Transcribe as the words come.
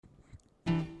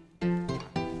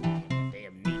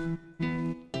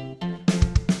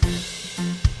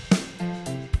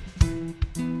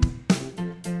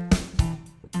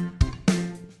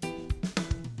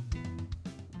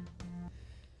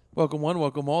Welcome one,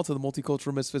 welcome all to the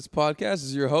Multicultural Misfits podcast. This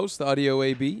is your host, the Audio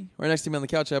AB. Right next to me on the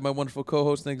couch, I have my wonderful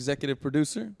co-host and executive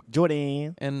producer.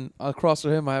 Jordan. And across from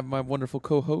him, I have my wonderful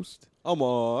co-host.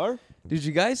 Omar. Did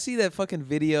you guys see that fucking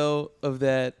video of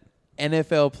that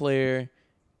NFL player?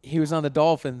 He was on the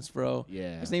Dolphins, bro.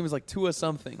 Yeah. His name is like Tua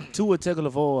something. Tua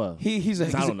Tagovailoa. He's a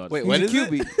I don't know. Wait, he's what a is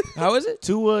it? QB. How is it?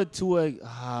 Tua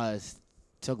Tagovailoa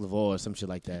or some shit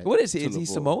like that. What is he? Is he Tagovailoa.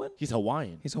 Samoan? He's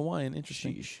Hawaiian. He's Hawaiian.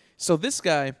 Interesting. Sheesh. So this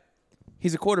guy,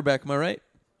 he's a quarterback. Am I right?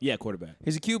 Yeah, quarterback.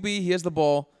 He's a QB. He has the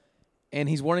ball, and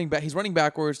he's running back. He's running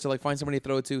backwards to like find somebody to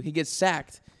throw it to. He gets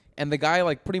sacked, and the guy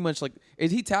like pretty much like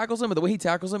he tackles him. But the way he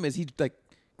tackles him is he like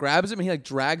grabs him and he like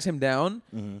drags him down,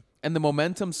 and the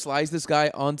momentum slides this guy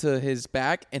onto his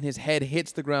back, and his head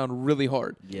hits the ground really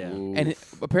hard. Yeah. Ooh. And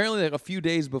apparently, like a few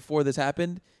days before this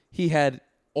happened, he had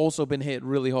also been hit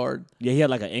really hard. Yeah, he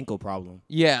had like an ankle problem.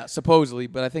 Yeah, supposedly,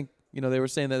 but I think they were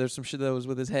saying that there's some shit that was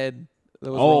with his head.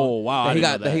 That was Oh, wrong. wow, That I he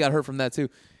didn't got know that. he got hurt from that too.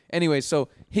 Anyway, so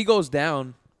he goes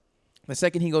down. The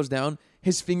second he goes down,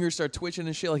 his fingers start twitching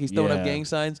and shit, like he's throwing up Yeah. gang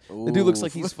signs. The dude looks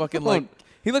like he's fucking like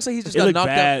he looks like he's just It got looked knocked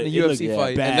bad. out in a It looked UFC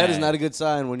fight. bad. And that is not a good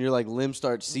sign when your like limbs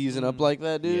start seizing up like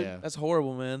that, dude. Yeah. That's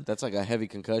horrible, man. That's like a heavy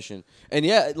concussion. And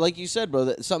yeah, like you said, bro,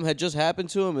 that something had just happened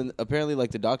to him, and apparently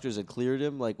like the doctors had cleared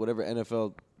him, like whatever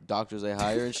NFL doctors they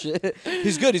hire and shit.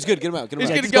 He's good. He's good. Get him out. Get him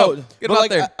He's out. good to Just go. But Get him out like,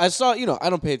 there. I saw, I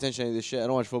don't pay attention to any of this shit. I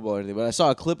don't watch football or anything, but I saw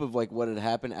a clip of like what had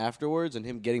happened afterwards and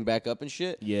him getting back up and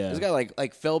shit. Yeah. This guy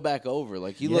like fell back over.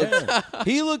 Like he Yeah. looked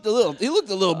he looked a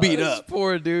little beat This up.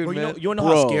 poor dude, Bro, man. you wanna know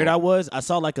Bro. how scared I was? I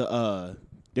saw like there's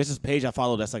this page I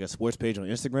follow that's like a sports page on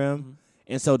Instagram.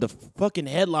 And so the fucking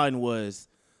headline was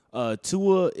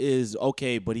Tua is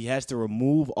okay, but he has to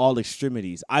remove all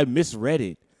extremities. I misread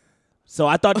it. So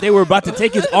I thought they were about to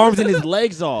take his arms and his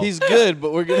legs off. He's good,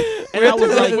 but we're gonna. And I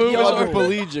was like, move yo.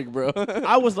 quadriplegic, bro.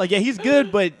 I was like, yeah, he's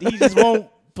good, but he just won't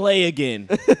play again.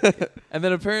 And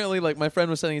then apparently, like my friend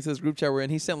was sending it to this group chat we're in.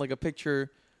 He sent like a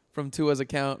picture from Tua's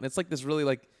account, and it's like this really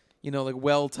like like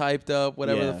well typed up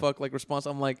whatever the Yeah. fuck like response.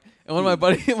 I'm like, and one of my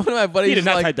buddies, He did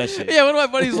not like, type that shit. Yeah, one of my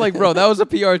buddies is like, bro, that was a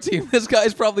PR team. This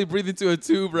guy's probably breathing through a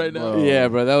tube right now. Bro. Yeah,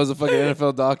 bro, that was a fucking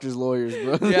NFL doctors, lawyers,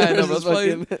 bro. Yeah, I know, bro.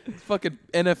 This It's fucking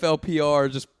NFL PR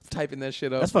just typing that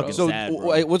shit up. That's bro. fucking So sad, bro.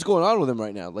 wait, what's going on with him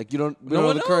right now? Like we No don't know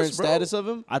one the current knows, bro. status of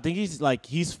him. I think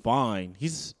he's fine.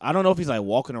 I don't know if he's like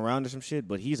walking around or some shit,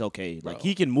 but he's okay. Like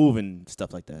he can move and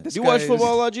stuff like that. This Do you guy watch is-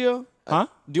 football a lot, Gio? Huh?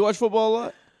 Do you watch football a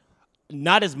lot?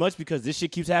 Not as much because this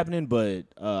shit keeps happening, but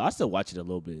I still watch it a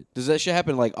little bit. Does that shit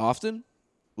happen like often?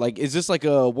 Like, is this like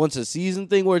a once a season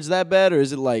thing where it's that bad, or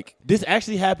is it like? This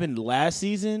actually happened last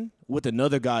season with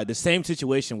another guy. The same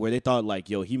situation where they thought like,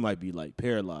 yo, he might be like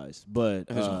paralyzed, but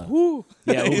Whew.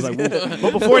 yeah, it was like,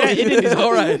 but before that, it didn't.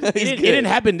 All right. It didn't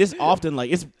happen this often. Like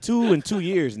it's 2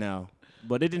 years now,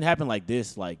 but it didn't happen like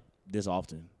this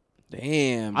often.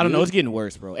 Damn, I don't know. dude. It's getting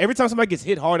worse, bro. Every time somebody gets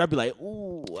hit hard, I'd be like,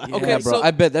 ooh. Yeah, Okay, bro. so-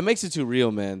 I bet that makes it too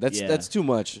real, man. That's Yeah. that's too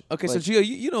much. Okay, so Like, Gio,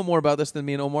 you know more about this than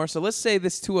me and Omar. So let's say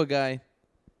this Tua guy,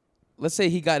 let's say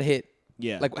he got hit,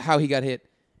 Yeah. like how he got hit,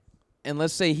 and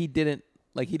let's say he didn't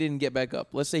get back up.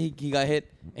 Let's say he got hit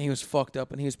and he was fucked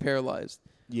up and he was paralyzed.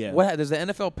 Yeah. What does the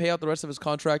NFL pay out the rest of his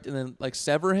contract and then like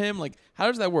sever him? Like how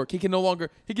does that work? He can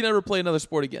never play another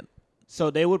sport again. So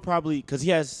they would probably, because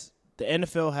the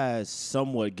NFL has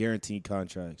somewhat guaranteed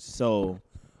contracts. So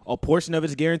a portion of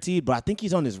it's guaranteed, but I think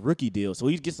he's on his rookie deal. So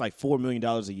he gets like $4 million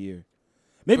a year.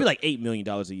 Maybe like $8 million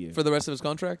a year. For the rest of his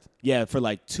contract? Yeah, for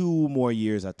like 2 more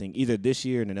years, I think. Either this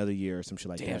year and another year or some shit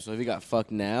like damn. that. So if he got fucked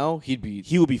now, he'd be.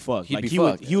 He would be fucked. He'd Like be he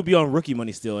fucked. would be on rookie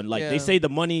money still. And like Yeah. they say the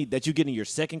money that you get in your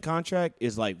second contract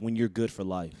is like when you're good for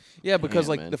life. Yeah, because Damn,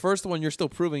 like man. the first one, you're still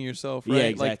proving yourself, right? Yeah,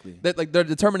 exactly. Like they're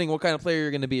determining what kind of player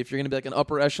you're going to be. If you're going to be like an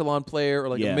upper echelon player or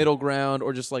like a Yeah. middle ground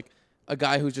or just like a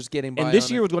guy who's just getting by. And this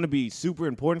on year it. was going to be super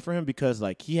important for him because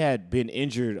like he had been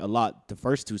injured a lot the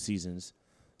first 2 seasons.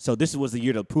 So this was the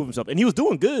year to prove himself. And he was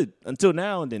doing good until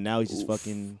now, and then now he's just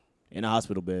fucking in a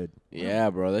hospital bed. Yeah,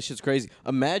 bro, that shit's crazy.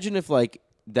 Imagine if like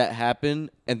that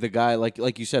happened and the guy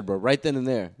like you said, bro, right then and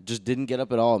there just didn't get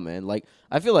up at all, man. Like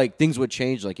I feel like things would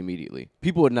change like immediately.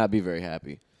 People would not be very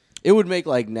happy. It would make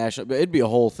like national. It'd be a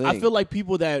whole thing. I feel like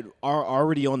people that are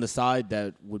already on the side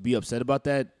that would be upset about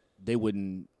that, they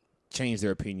wouldn't change their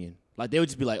opinion. Like they would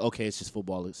just be like, okay, it's just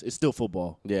football. It's still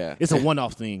football. Yeah. It's a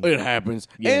one-off thing. It happens.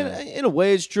 Yeah. And in a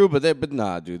way, it's true, but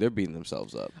nah, dude, they're beating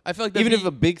themselves up. I feel like Even that'd if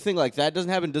a big thing like that doesn't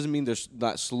happen, doesn't mean they're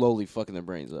not slowly fucking their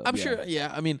brains up. I'm sure.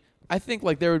 Yeah, I mean, I think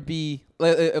like there would be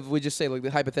if we just say like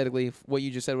hypothetically, if what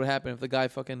you just said would happen if the guy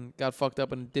fucking got fucked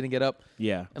up and didn't get up,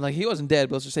 Yeah. and like he wasn't dead,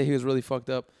 but let's just say he was really fucked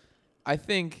up. I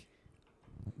think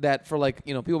that for like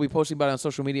people be posting about it on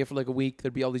social media for like a week.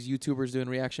 There'd be all these YouTubers doing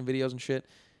reaction videos and shit.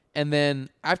 And then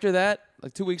after that,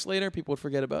 like 2 weeks later, people would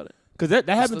forget about it. Because that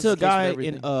happened That's to a the case for guy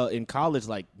everything. in college,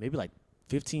 like maybe like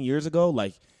 15 years ago.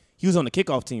 Like he was on the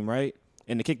kickoff team, right?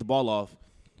 And they kicked the ball off,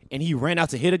 and he ran out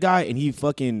to hit a guy,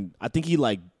 and I think he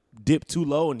like dipped too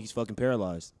low, and he's fucking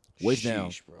paralyzed, waist down.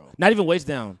 Sheesh, bro. Not even waist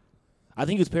down. I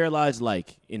think he was paralyzed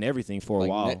like in everything for a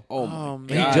while. Oh, Oh, my man. And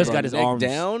God, he just bro. got his Neck arms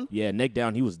down. Yeah, neck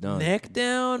down. He was done. Neck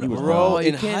down, He was Bro, done. you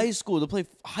in can't- high school to play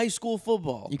high school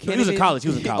football. You can't He was in even- college. He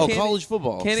was in you college. Oh, can't- college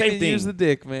football. Can't Same even use thing. the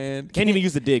dick, man. Can't even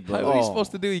use the dick, What bro. are you Oh.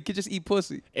 supposed to do? You could just eat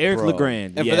pussy. Eric Bro.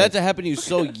 LeGrand. And yeah. for that to happen to you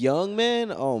so young,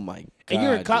 man, oh my God.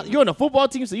 and you're on a football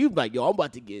team, so you like, yo, I'm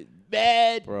about to get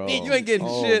bad. Bro. bitch. You ain't getting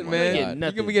Oh shit, my man. God. You're gonna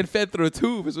Nothing. be getting fed through a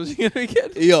tube. Is what you're gonna be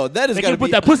getting. Yo, that has They got can to put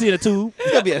be that pussy in a tube.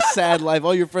 it's gotta be a sad life.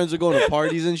 All your friends are going to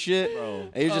parties and shit. Bro.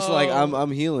 And you're just like,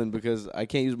 I'm healing because I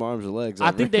can't use my arms or legs. I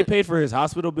ever. think they paid for his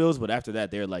hospital bills, but after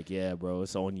that, they're like, yeah, bro,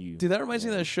 it's on you. Dude, that reminds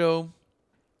me of that show,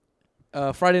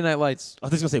 Friday Night Lights. I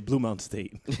was just gonna say Blue Mountain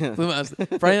State.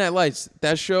 Friday Night Lights.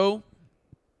 That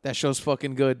show's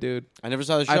fucking good, dude. I never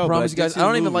saw the show. I but promise you did guys. see I the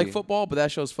don't even like movie. football, but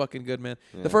that show's fucking good, man.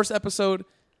 Yeah. The first episode,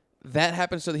 that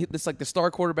happens to this like the star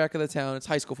quarterback of the town. It's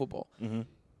high school football. Mm-hmm.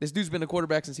 This dude's been a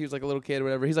quarterback since he was like a little kid or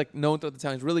whatever. He's like known throughout the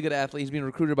town. He's a really good athlete. He's being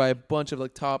recruited by a bunch of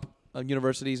like top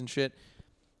universities and shit.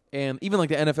 And even like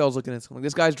the NFL's looking at him. Like,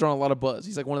 this guy's drawn a lot of buzz.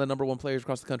 He's like one of the number one players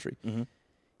across the country. Mm-hmm.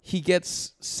 He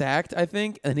gets sacked, I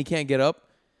think, and he can't get up.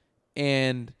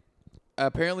 And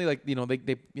apparently, like, you know, they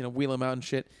wheel him out and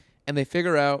shit. And they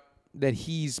figure out that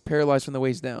he's paralyzed from the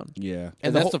waist down. Yeah.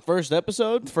 And the that's whole- the first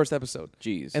episode? First episode.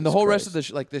 Jeez. And the whole rest of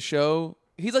the show,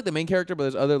 he's like the main character, but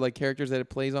there's other like characters that it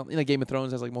plays on. You know, Game of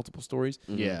Thrones has like multiple stories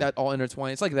Yeah. that all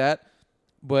intertwine. It's like that,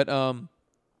 but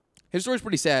his story's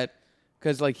pretty sad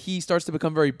because like he starts to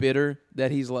become very bitter that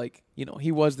he's like, you know,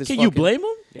 he was this. Can you fucking- blame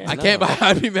him? Yeah, I no. can't.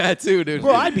 I'd be mad too, dude.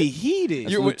 Bro, I'd be heated.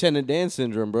 It's You're- Lieutenant Dan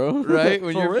syndrome, bro. right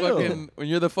when For you're real. fucking when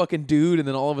you're the fucking dude, and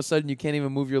then all of a sudden you can't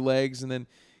even move your legs, and then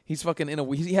he's fucking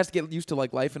he has to get used to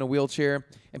like life in a wheelchair,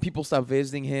 and people stop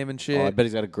visiting him and shit. Oh, I bet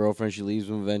he's got a girlfriend. She leaves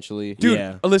him eventually. Dude,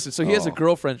 Yeah. listen. So he has a Oh.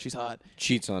 girlfriend. She's hot.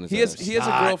 Cheats on his He has ass. he has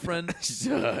a Hot. girlfriend.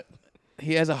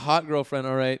 He has a hot girlfriend,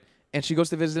 all right. And she goes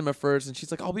to visit him at first, and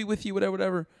she's like, "I'll be with you, whatever,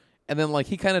 whatever." And then like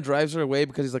he kind of drives her away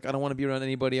because he's like, "I don't want to be around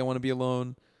anybody. I want to be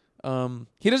alone."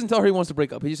 He doesn't tell her he wants to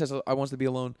break up. He just says, "I wants to be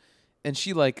alone." And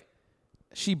she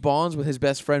bonds with his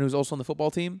best friend, who's also on the football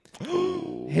team.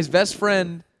 His best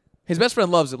friend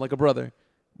loves him like a brother,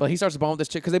 but he starts to bond with this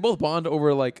chick because they both bond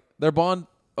over like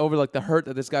the hurt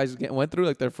that this guy's went through,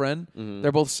 like their friend. Mhm.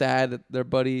 They're both sad that their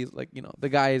buddy, like, you know, the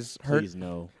guy is hurt. Please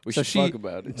no. We so should she- talk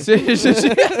about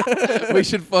it. We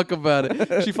should fuck about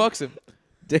it. She fucks him.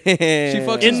 Damn.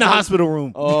 fucks In the hospital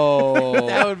room. Oh.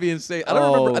 That would be insane. I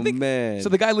don't remember. I think man. so.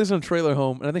 The guy lives in a trailer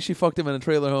home, and I think she fucked him in a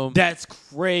trailer home. That's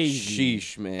crazy.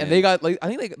 Sheesh, man. And they got like, I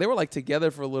think they were like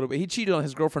together for a little bit. He cheated on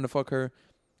his girlfriend to fuck her,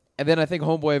 and then I think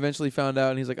homeboy eventually found out,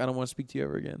 and he's like, "I don't want to speak to you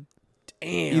ever again."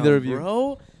 Damn, either of you.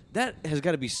 bro. That has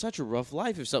got to be such a rough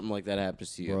life if something like that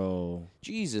happens to you. Bro.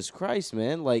 Jesus Christ,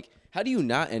 man. Like, how do you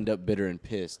not end up bitter and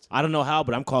pissed? I don't know how,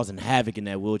 but I'm causing havoc in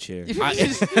that wheelchair. I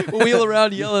just wheel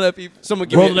around yelling at people. Someone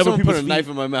give Rolling me, over someone put a people's knife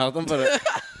feet. in my mouth. I'm gonna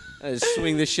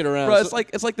swing this shit around. Bro, it's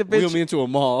like the wheel bitch. me into a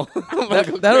mall. I'm gonna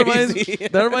go That reminds crazy.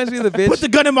 that reminds me of the bitch. Put the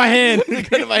gun in my hand.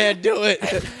 Get in my head, do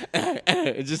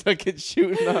it. Just like it's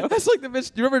shooting up. That's like the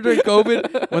bitch. Do you remember during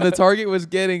COVID when the Target was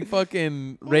getting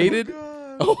fucking raided?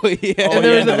 Oh yeah. And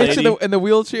there was yeah, a the bitch lady. in the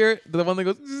wheelchair, the one that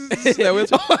goes, that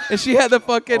wheelchair, and she had the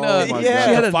fucking, Oh my yeah.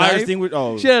 she God. had a Fire knife. extinguisher.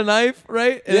 Oh. She had a knife,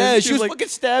 right? And Yeah, then she was like, fucking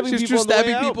stabbing she was people just on the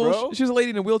way stabbing out, people. bro. She was a lady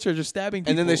in a wheelchair just stabbing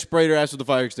people. And then they sprayed her ass with the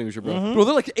fire extinguisher, bro. bro,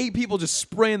 they're like 8 people just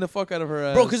spraying the fuck out of her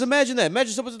ass. Bro, because imagine that.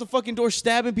 Imagine someone's at the fucking door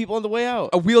stabbing people on the way out.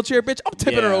 a wheelchair bitch, I'm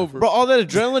tipping her Yeah. over. Bro, all that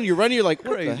adrenaline, you're running, you're like,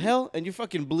 what the Crazy. hell? And you're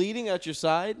fucking bleeding out your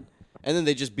side. And then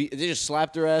they just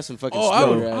slapped her ass and fucking oh,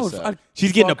 spilled her ass out. I'd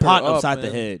She's getting a fuck her pot up, upside the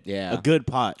man. head. Yeah. A good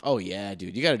pot. Oh, yeah,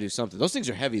 dude. You got to do something. Those things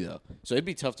are heavy, though. So it'd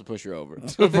be tough to push her over.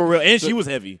 For real. And she was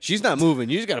heavy. She's not moving.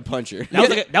 You just got to punch her.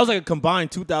 That was like a combined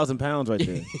 2,000 pounds right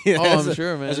there. Oh, As I'm a-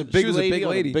 sure, man. As a She big was a lady big on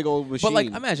lady. a big old machine. But like,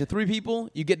 imagine 3 people.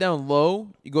 You get down low.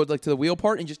 You go like to the wheel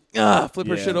part and just flip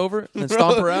her Yeah. shit over and then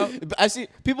stomp her out. I see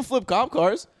people flip cop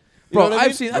cars. You Bro, know what I I've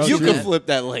mean? seen- I've You seen could that. flip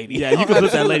that lady. Yeah, you can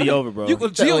flip that lady over, bro. You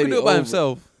could, Gio lady can do it by over.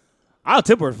 himself. I'll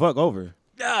tip her the fuck over.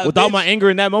 Yeah, Without bitch. my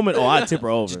anger in that moment, I'd tip her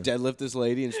over. Deadlift this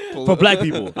lady and just pull For her- black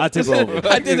people, I'd tip her over.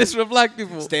 I did this for black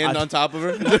people. Stand on top of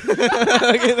her.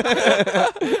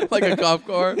 Like a cop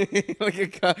car.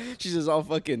 Like a she's just all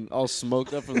fucking all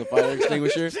smoked up from the fire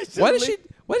extinguisher.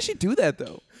 Why Why does she do that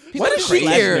though? People Why are does she crazy,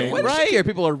 care? man. Why does Right? she care?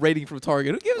 People are raiding from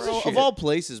Target. Who gives a Bro, shit? of all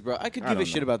places, bro, I could give a don't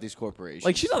shit know. about these corporations.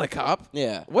 Like she's not a cop.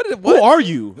 yeah. What? Who are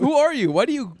you? Who are you? Why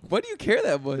do you care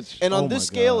that much? And on Oh this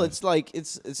my scale, God. it's like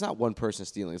it's not one person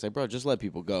stealing. It's like, bro, just let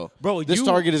people go. Bro, this you-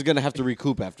 Target is gonna have to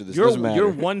recoup after this. Your Doesn't matter.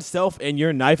 one self and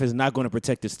your knife is not going to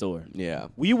protect the store. yeah.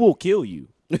 We will kill you.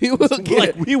 We will get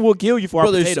Like we will kill you for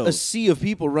Bro, our there's a potatoes. sea of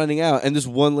people running out, and this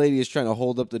one lady is trying to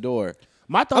hold up the door.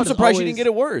 My thought I'm is surprised she always- didn't get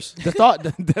it worse. The thought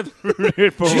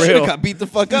for She should have real. got beat the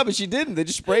fuck up, and she didn't. They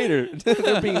just sprayed her.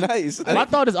 They're being nice. My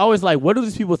thought is always like, what do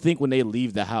these people think when they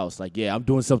leave the house? Like, yeah, I'm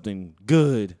doing something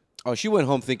good. Oh, she went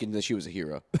home thinking that she was a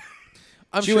hero.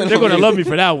 I'm she sure went They're home- gonna love me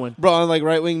for that one. Bro, on like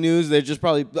right wing news, they're just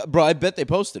probably. Bro, I bet they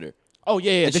posted her. Oh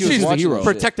yeah, And she she's was the watching hero. that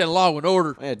shit. protecting law and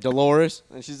order. Yeah, Dolores,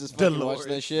 and she's just fucking Dolores.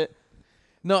 watching that shit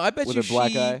No, I bet with you her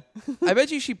black she, eye. I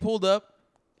bet you she pulled up.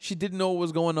 She didn't know what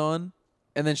was going on,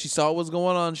 and then she saw what was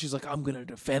going on. She's like, "I'm gonna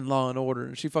defend law and order."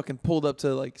 And she fucking pulled up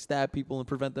to like stab people and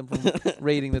prevent them from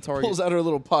raiding the Target. Pulls out her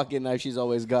little pocket knife she's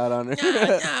always got on her.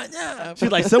 Yeah.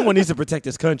 She's like, someone needs to protect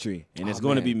this country, and it's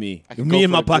going to man. be me. I could Me go and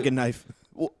for my a good- pocket knife.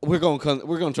 We're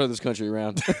gonna turn this country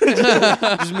around.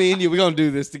 Just me and you. We're gonna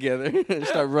do this together.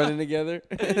 Start running together.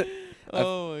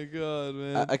 Oh my god,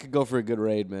 man. I could go for a good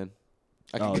raid, man.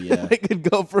 Oh, yeah. I could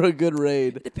go for a good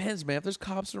raid. It depends, man. If there's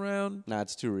cops around, Nah,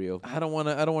 it's too real. I don't want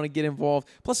to get involved.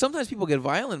 Plus, sometimes people get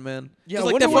violent, man. Yeah, Just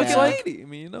I like that wonder fucking what's lady. I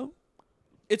mean, you know.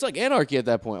 It's like anarchy at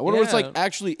that point. I wonder what's Yeah. like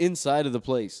actually inside of the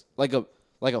place, like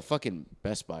a fucking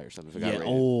Best Buy or something. If it got Yeah. raided.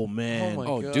 Oh man. my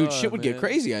Oh, God, dude, shit would get man.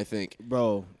 crazy. I think.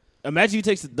 Bro, imagine you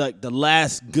take the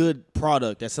last good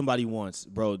product that somebody wants,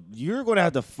 bro. You're gonna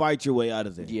have to fight your way out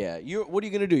of there. Yeah, what are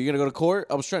you gonna do? You're gonna go to court?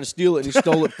 I was trying to steal it, and he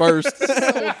stole it first.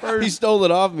 He stole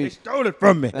it off me. Stole it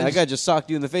from me. And that guy just socked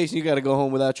you in the face, and you got to go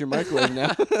home without your microwave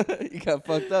now. You got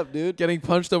fucked up, dude. Getting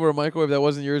punched over a microwave that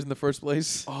wasn't yours in the first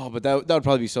place. Oh, but that would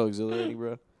probably be so exhilarating,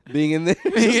 bro. Being in there,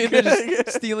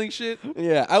 Just stealing shit.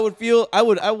 yeah, I wouldn't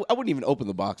even open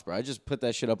the box, bro. I just put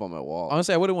that shit up on my wall.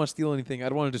 Honestly, I wouldn't want to steal anything.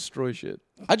 I'd want to destroy shit.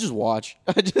 I just watch.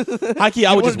 I just Hikey,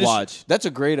 I would You just wanna watch. That's a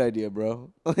great idea,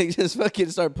 bro. Like just fucking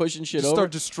start pushing shit Just over.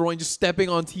 start destroying, just stepping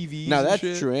on TVs. Now and that's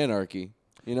shit. true anarchy.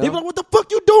 You know, They be like, "What the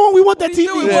fuck you doing? We want that What are you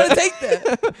TV." doing? We want to take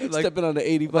that. Like, stepping on the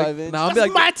 85 inch. nah, I'll That's be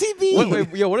like, my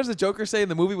TV. what does the Joker say in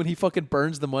the movie when he fucking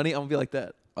burns the money? I'm gonna be like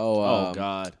that. Oh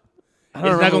God. I It's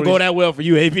not remember gonna what go he- that well for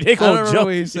you, AB. They I don't gonna remember jump.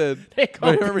 what he said. They But I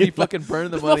gonna remember he fucking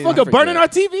burned the This money. motherfucker burning our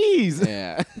forget. TVs.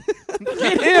 Yeah,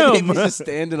 Get him. He's just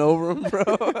standing over him, bro.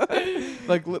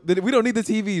 Like, we don't need the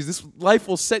TVs. This life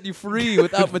will set you free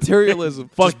without materialism.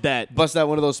 Fuck that. Bust out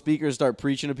one of those speakers, start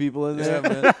preaching to people in there.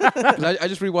 Yeah, man. 'Cause I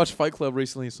just rewatched Fight Club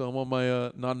recently, so I'm on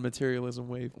my non-materialism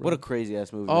wave. Bro. What a crazy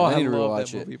ass movie. Oh, man. I need I to love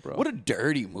rewatch that it. movie, bro. What a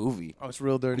dirty movie. Oh, it's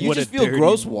real dirty. You What just a feel dirty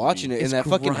gross movie. watching it, It's and that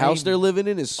fucking house grimy. they're living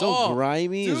in is so Oh,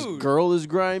 grimy. His dude. girl is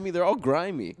grimy. They're all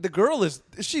grimy. The girl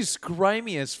she's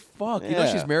grimy as fuck. You know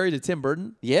Yeah. she's married to Tim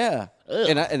Burton. Yeah, Ugh.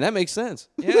 and that makes sense.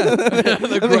 Yeah, they're That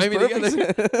makes grimy perfect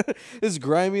together. sense. This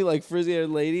grimy, like frizzy-haired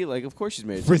lady, like of course she's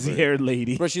married. to Frizzy Tim Burton. haired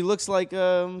lady. Bro, she looks like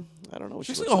I don't know. What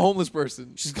She's she like looks a homeless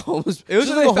person. She's homeless. It was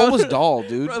She's like like a they found homeless her- doll,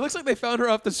 dude. Bro, it looks like they found her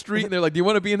off the street and they're like, "Do you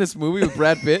want to be in this movie with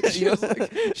Brad Pitt?"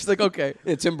 She's like, "Okay,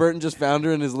 Yeah, Tim Burton just found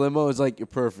her in his limo. It's like, you're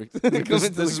perfect. Come this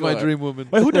into the is my car. dream woman."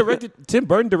 Wait, who directed? Tim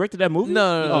Burton directed that movie?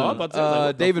 No, Oh, I'm about to say, like,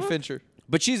 what the David fuck? Fincher.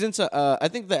 But she's into, I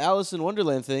think the Alice in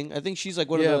Wonderland thing. I think she's like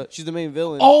one Yeah. of the, she's the main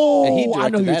villain. Oh, and he I know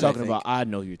directed who you're that, talking think. about. I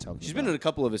know who you're talking She's about. been in a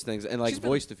couple of his things and like She's been-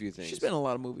 voiced a few things. She's been in a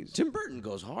lot of movies. Tim Burton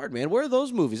goes hard, man. Where are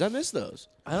those movies? I miss those.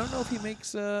 I don't know if he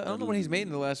makes. I don't know what he's made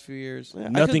in the last few years. Yeah, I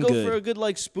Nothing could go good. for a good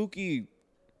like spooky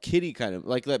kitty kind of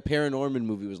like that Paranorman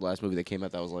movie was the last movie that came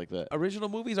out that was like that. Original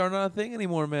movies are not a thing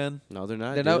anymore, man. No, they're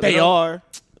not. They're dude. not- They are.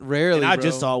 Rarely. And I bro.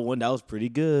 just saw one that was pretty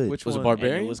good. Which Was it one?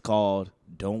 Barbarian? And it was called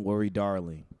 "Don't Worry,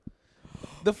 Darling."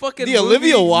 The fucking The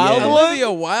Olivia movie- Wilde Yeah. one?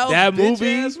 Olivia Wilde. That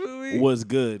bitch-ass movie was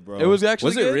good, bro. It was actually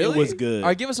Was it good? really? It was good. All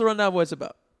right, give us a rundown of what it's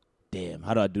about. Damn,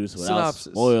 how do I do this without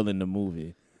Synopsis. spoiling the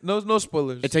movie? No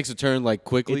spoilers. It takes a turn like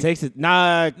quickly. It takes it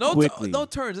not no quickly. no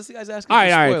turns. This guy's asking All right,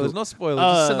 for all right, spoilers. cool. No spoilers.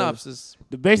 Just Uh, synopsis.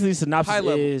 Basically, synopsis High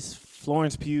level. is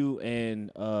Florence Pugh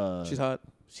and She's hot.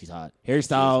 She's hot. Harry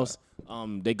Styles.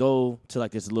 They go to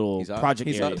like this little He's hot. project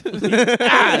He's area.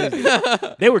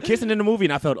 hot. They were kissing in the movie,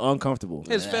 and I felt uncomfortable.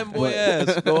 His femboy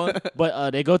ass. Go on.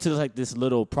 But they go to like this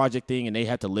little project thing, and they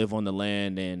have to live on the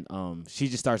land. And she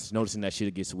just starts noticing that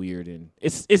shit gets weird, and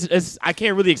it's I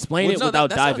can't really explain Well, it no, without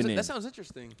that diving sounds, in. That sounds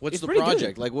interesting. What's It's the pretty good.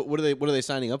 project? Like what are they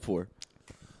signing up for?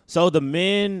 So the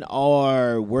men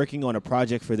are working on a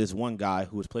project for this one guy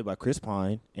who was played by Chris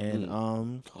Pine, and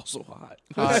Also hot.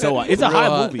 so it's a Real hot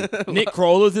hot. movie. Nick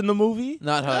Kroll is in the movie.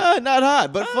 Not hot. Not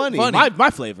hot, but funny. Funny. My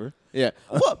flavor. Yeah.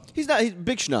 Well, he's not. He's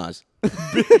big schnoz.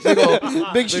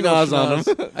 big schnoz on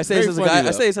him. I say Very this as a funny, guy. though.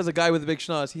 I say this as a guy with a big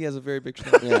schnoz. He has a very big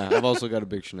schnoz. Yeah, I've also got a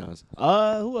big schnoz.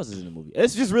 Who else is in the movie?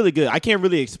 It's just really good. I can't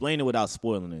really explain it without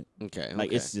spoiling it. Okay. Like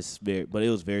okay. it's just very, but it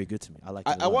was very good to me. I like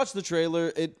it. I watched the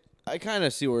trailer. I kind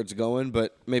of see where it's going,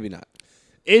 but maybe not.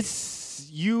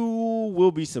 You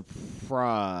will be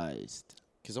surprised.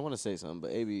 Because I want to say something,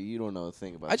 but AB, you don't know a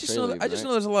thing about. I just trailer, know. I just right?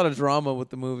 know there's a lot of drama with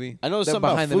the movie. I know there's That something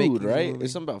about behind the making food, of the right? movie.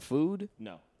 There's something about food.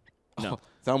 No. No,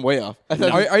 so I'm way off.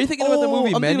 Are you thinking about the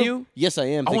movie I'm thinking Menu? of- yes, I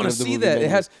am. I want want to see that. It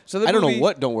has. So the I don't movie, know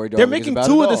what. Don't worry, They're Darling is making about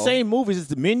two at of the all. same movies. It's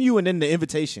the Menu and then the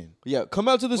Invitation. Yeah, come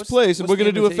out to this What's- place and what's we're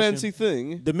gonna The do a Invitation? fancy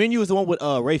thing. The Menu is the one with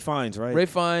Ray Fiennes, right? Ray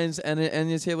Fiennes and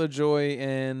Anya Taylor-Joy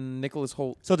and Nicholas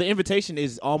Hoult. So the Invitation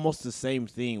is almost the same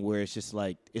thing, where it's just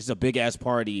like it's a big ass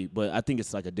party, but I think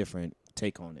it's like a different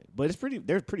take on it. But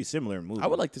they're pretty similar in movies. I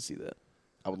would like to see that.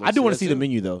 I do want to see that the too.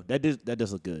 Menu though. That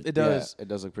does look good. It does. Yeah, it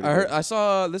does look pretty. I heard. good. I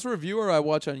saw this reviewer I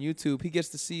watch on YouTube. He gets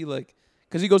to see like,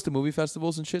 cause he goes to movie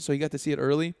festivals and shit, so he got to see it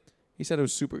early. He said it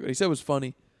was super good. He said it was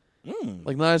funny.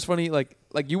 Like not as funny. Like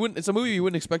you wouldn't. It's a movie you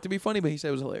wouldn't expect to be funny, but he said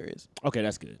it was hilarious. Okay,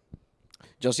 that's good.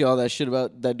 Y'all see all that shit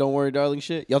about that "Don't Worry, Darling"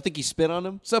 shit? Y'all think he spit on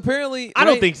him? So apparently, I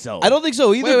don't right- think so. I don't think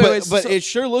so either, Wait, but so- it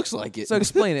sure looks like it. So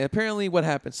explain it. Apparently, what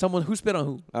happened? Someone who spit on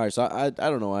who? All right, so I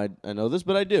don't know. I know this,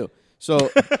 but I do. So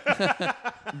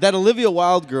that Olivia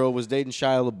Wilde girl was dating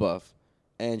Shia LaBeouf,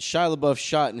 and Shia LaBeouf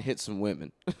shot and hit some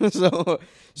women.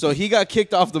 so he got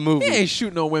kicked off the movie. He ain't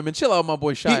shooting no women. Chill out, my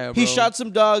boy Shia. He bro. shot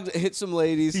some dogs, hit some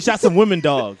ladies. He shot some women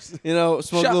dogs. You know,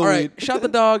 smoked Shot, a all little right, weed. shot the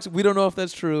dogs. We don't know if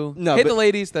that's true. No, hit but- the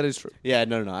ladies. That is true. Yeah,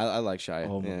 no. I like Shia.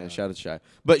 Oh my yeah, God. shout out to Shia.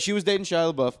 But she was dating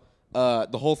Shia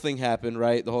LaBeouf. The whole thing happened,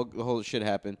 right? The whole shit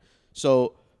happened.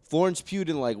 So Florence Pugh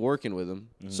didn't like working with him.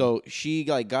 So she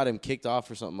like got him kicked off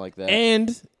or something like that. And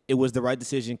it was the right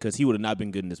decision because he would have not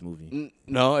been good in this movie.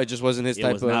 No, it just wasn't his It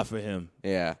type was of. not for him.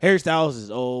 Yeah, Harry Styles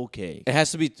is okay. it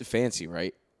has to be fancy,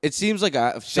 right? It seems like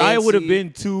a Shia would have fancy-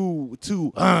 been too.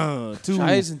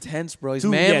 Shia's intense, bro. He's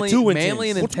too- yeah, manly, too manly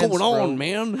and What's intense. going bro. on,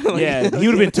 man? Yeah, he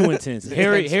would have been too intense.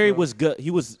 Harry Intense, bro. was good. He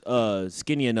was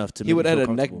skinny enough to. He would make have me had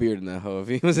feel a neck comfortable. beard in that hoe if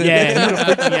he was. in Yeah, there. he would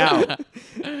have freaked me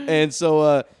out. And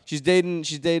so she's dating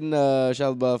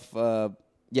Shia LaBeouf.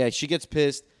 Yeah, she gets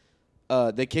pissed.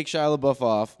 They kick Shia LaBeouf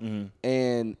off,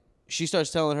 and she starts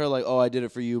telling her like, "Oh, I did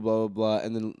it for you," blah blah blah.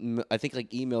 And then I think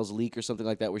like emails leak or something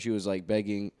like that, where she was like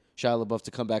begging Shia LaBeouf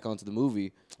to come back onto the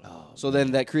movie. So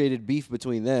then that created beef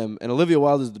between them. And Olivia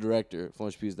Wilde is the director.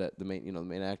 Florence Pugh is the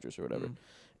main actress or whatever.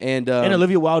 And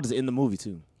Olivia Wilde is in the movie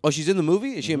too. oh, she's in the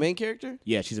movie. Is she a main character?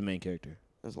 Yeah, she's a main character.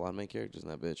 There's a lot of main characters in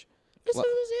that bitch.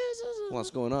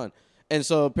 What's going on? And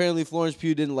so apparently Florence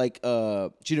Pugh didn't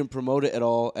she didn't promote it at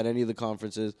all at any of the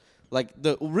conferences. Like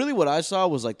really what I saw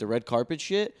was like the red carpet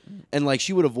shit, and like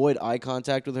she would avoid eye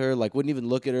contact with her, like wouldn't even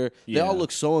look at her. They all Yeah.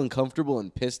 look so uncomfortable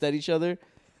and pissed at each other.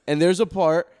 And there's a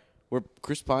part where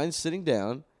Chris Pine's sitting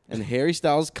down and Harry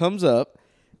Styles comes up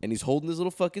and he's holding his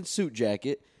little fucking suit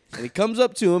jacket, and he comes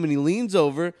up to him and he leans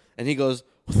over and he goes,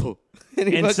 and,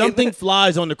 he And fucking- something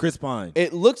flies on the Chris Pine.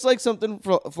 It looks like something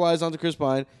flies onto Chris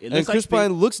Pine, and looks like Chris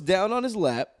Pine looks down on his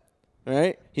lap. All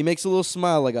right, he makes a little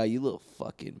smile like, "Ah, you little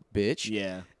fucking bitch."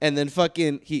 Yeah. And then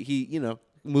fucking he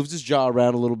moves his jaw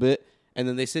around a little bit, and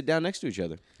then they sit down next to each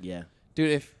other. Yeah.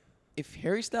 Dude, if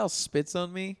Harry Styles spits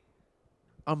on me,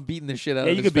 I'm beating the shit out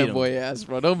Yeah, of you this could beat him. fanboy ass,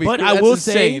 bro. Don't be. But that's I will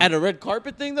insane. say- At a red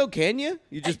carpet thing though, can you?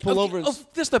 You just pull over and This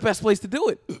is the best place to do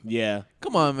it. Yeah.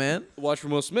 Come on, man. watch for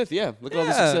Will Smith. Yeah, look at all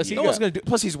the Yeah, success he no got. one's gonna do.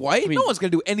 Plus, he's white. mean- no one's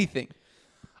gonna do anything.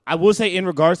 I will say in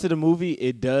regards to the movie,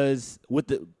 it does with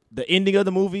the ending of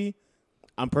the movie,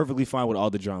 I'm perfectly fine with all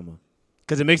the drama.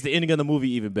 Because it makes the ending of the movie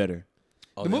even better.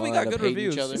 Oh, The they movie all got end up good hating each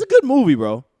reviews. other? It's a good movie,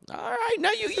 bro. All right,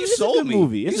 now you It's sold a good me.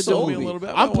 movie. You It's a sold good me a little bit.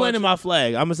 I'm might planting watch my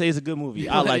flag. I'm gonna say it's a good movie.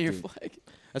 I like Your it. flag.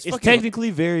 That's It's fucking- technically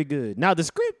very good. Now the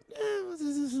script,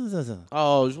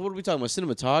 Oh, what are we talking about?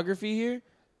 Cinematography here?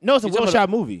 no, it's a You talking well shot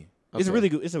movie. It's Okay. really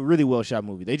good. It's a really well shot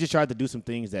movie. They just tried to do some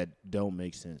things that don't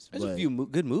make sense. There's a but few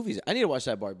good movies. I need to watch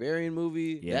that Barbarian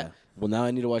movie. Yeah. Well, now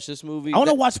I need to watch this movie. I want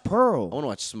to That- watch I Pearl. want to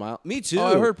watch Smile. Me too. Oh,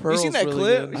 I heard You seen Pearl's that really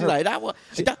clip? good.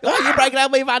 She's like, oh, you breaking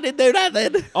up me if I didn't do that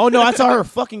then. Oh no, I saw her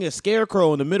fucking a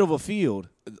scarecrow in the middle of a field.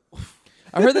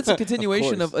 I heard that's a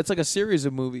continuation course. of. It's like a series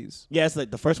of movies. Yeah, it's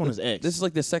like the first one is X. This is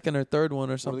like the second or third one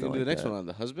or What are we something. going to do like the next that. one on?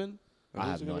 The husband? I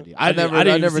have no idea. I've never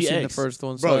didn't even seen the X. first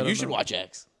one. so I Bro, don't you should know. watch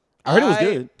X. I heard it was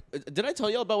good. Did I tell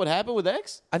y'all about what happened with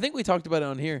X? I think we talked about it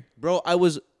on here. Bro,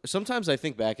 sometimes I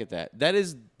think back at that. That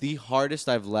is the hardest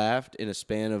I've laughed in a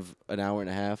span of an hour and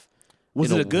a half.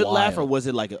 Was in it a good laugh or while. was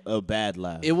it like a bad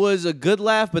laugh? It was a good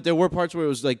laugh, but there were parts where it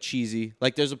was like cheesy.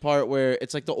 Like there's a part where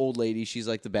it's like the old lady, she's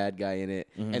like the bad guy in it,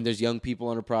 and there's young people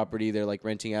on her property. They're like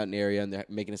renting out an area and they're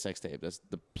making a sex tape. That's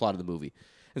the plot of the movie.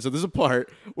 And so there's a part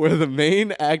where the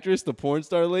main actress, the porn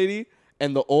star lady,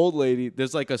 and the old lady,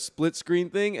 there's like a split screen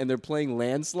thing, and they're playing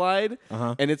Landslide,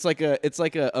 and it's like a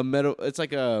metal, it's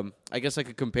like a, I guess like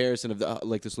a comparison of the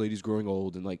like this lady's growing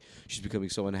old and like she's becoming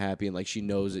so unhappy and like she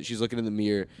knows it. She's looking in the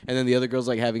mirror, and then the other girl's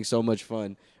like having so much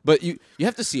fun. But you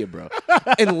have to see it, bro.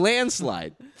 And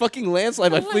Landslide, fucking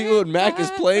Landslide by Fleetwood Mac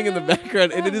is playing in the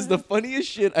background, and it is the funniest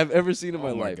shit I've ever seen in my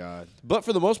life. God. But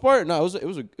for the most part, no, it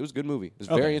was a good movie. It was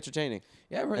very Okay. entertaining.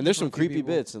 Yeah, I've heard And there's that from some a few creepy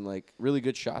people. bits and like really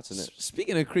good shots in it.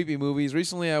 Speaking of creepy movies,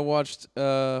 recently I watched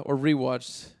or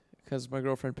rewatched because my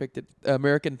girlfriend picked it.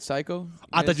 American Psycho.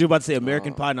 I thought you were about to say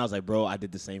American Pie, and I was like, bro, I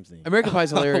did the same thing. American Pie's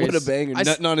hilarious. What a banger! I, s-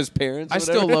 Nutting on his parents. I or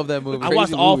still whatever. love that movie. I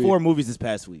watched all movie. 4 movies this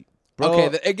past week. Bro,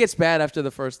 Okay, it gets bad after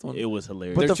the first one. It was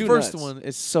hilarious. But They're the too first nuts. one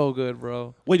is so good,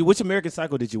 bro. Wait, which American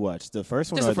Psycho did you watch? The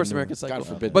first one? Just or the first new American one? Psycho. God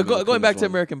forbid But the going cleanest back to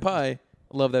one. American Pie,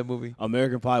 I love that movie.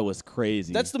 American Pie was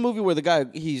crazy. That's the movie where the guy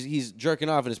he's jerking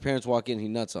off and his parents walk in, he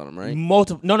nuts on him, right?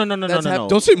 multiple. No. That's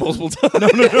Don't say multiple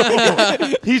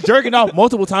times. He's jerking off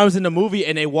multiple times in the movie,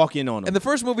 and they walk in on him. In the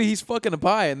first movie, he's fucking a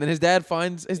pie, and then his dad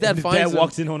finds And his finds dad him,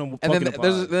 walks in on him, and fucking then a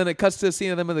pie. then it cuts to a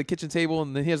scene of them at the kitchen table,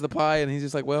 and then he has the pie, and he's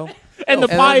just like, well, and the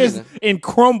and pie then- is in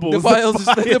crumbles.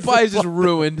 the pie is just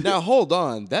ruined. Now hold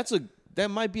on, that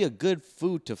might be a good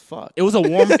food to fuck. It was a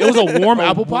warm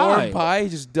apple pie. Warm pie. He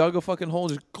just dug a fucking hole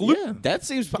and just gloop. Yeah. That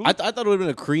seems. I thought it would have been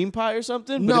a cream pie or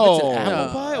something. But No. if it's an apple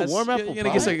No, pie, a warm apple You're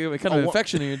pie. gonna get like, kind of an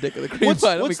infection in your dick with a cream What's, pie.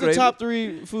 That'd what's be the crazy. top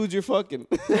 3 foods you're fucking?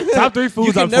 Top 3 foods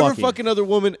You can I'm never fucking. fuck another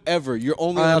woman ever. You're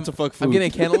only allowed to fuck food. I'm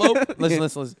getting a cantaloupe.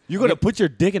 listen. You're gonna put your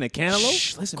dick in a cantaloupe?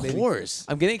 Shh, listen, Of baby. course.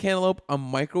 I'm getting a cantaloupe.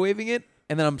 I'm microwaving it,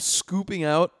 and then I'm scooping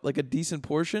out like a decent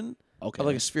portion Okay. of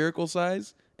like a spherical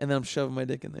size, and then I'm shoving my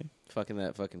dick in there. Fucking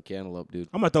that fucking cantaloupe, dude.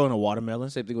 I'm gonna throw in a watermelon.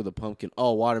 Same thing with a pumpkin.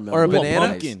 Oh, watermelon. Or a Ooh, banana?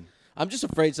 Pumpkin. I'm just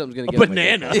afraid something's gonna A get on my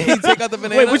dick. banana. you take out the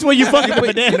banana. Wait, which one you fucking the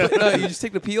Wait, banana? no, you just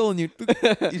take the peel and you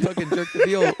fucking jerk the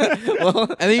peel, Well,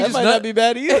 and then you that just might nut, not be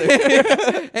bad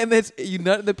either. and then you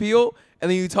nut the peel,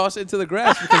 and then you toss it into the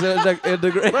grass because it'll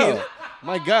degrade. Bro,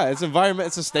 my God, it's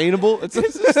environment sustainable. It's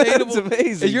Sustainable.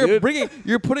 It's amazing.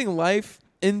 You're putting life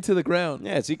into the ground.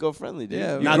 Yeah, it's eco-friendly, dude.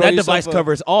 Yeah. You Now grow that yourself device a-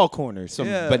 covers all corners. some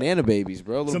Yeah. banana babies,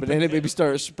 bro. Little Some banana banana- babies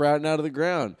start sprouting out of the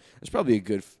ground. It's probably a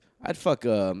good. I'd fuck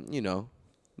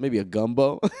maybe a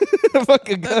gumbo. fuck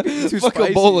a That'd be too fuck a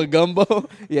spicy. bowl of gumbo.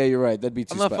 Yeah, you're right. That'd be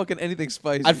too. I'm not spicy. fucking anything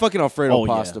spicy. I'd fucking Alfredo Oh,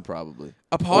 yeah. pasta probably.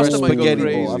 a Or pasta a might go spaghetti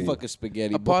crazy. bowl. I'd fuck a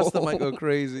spaghetti A bowl. pasta might go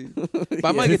crazy, but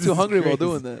I might Yeah, get this too is hungry while crazy.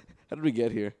 doing that. How did we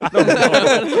get here?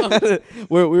 No.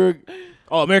 we were.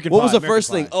 Oh, American What Pie. was the American first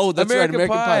thing? Pie. Oh, that's right. American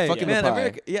Pie. Fucking man, the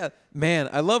pie. man,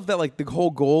 I love that. Like the whole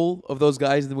goal of those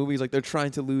guys in the movies, like they're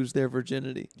trying to lose their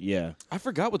virginity. Yeah. I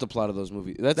forgot what the plot of those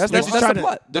movies. That's They're the just trying to-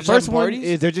 plot. The They're just first having one parties?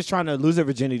 is they're just trying to lose their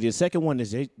virginity. The second one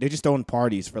is they're just throwing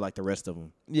parties for like the rest of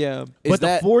them. Yeah, Is But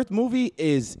that- the fourth movie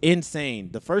is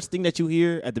insane. The first thing that you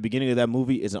hear at the beginning of that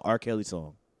movie is an R. Kelly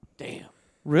song, damn.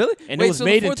 Really? and Wait, it was so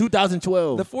made the in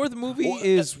 2012. The fourth movie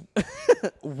is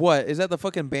what? Is that the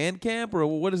fucking band camp or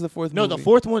what is the fourth? No, movie? the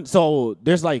fourth one. So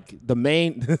there's like the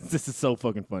main. This is so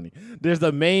fucking funny. There's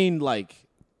the main like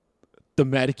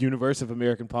thematic universe of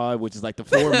American Pie, which is like the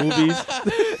 4 movies.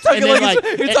 Talking and then, like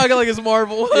you're talking like it's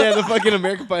Marvel. Yeah, the fucking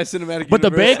American Pie cinematic. But the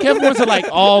universe. Bandcamp ones are like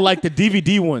all like the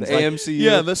DVD ones. Like, AMC.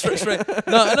 Yeah, the straight.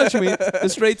 No, I know what you mean. The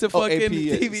straight to fucking AP,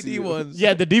 yeah, DVD see. ones.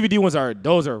 yeah, the DVD ones are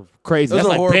crazy. those That's are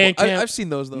like horrible. Bandcamp, I've seen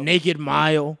those though. Naked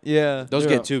Mile. Yeah, Those Yeah.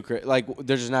 get too crazy. Like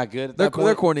they're just not good. At They're that point.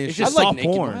 they're corny as It's shit. just I like soft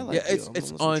Naked porn. Mile. I like Yeah, you.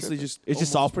 it's I'm honestly tripping. just It's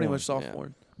just almost soft pretty porn. much soft Yeah.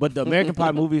 porn. But the American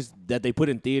Pie movies that they put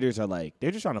in theaters are like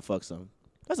they're just trying to fuck some.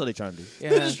 That's what they're trying to do. Yeah,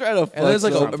 They're just trying to. and there's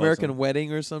like some. an American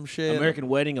Wedding or some shit. American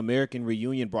Wedding, American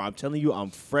Reunion, bro. I'm telling you, I'm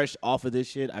fresh off of this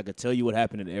shit. I could tell you what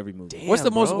happened in every movie. Damn, What's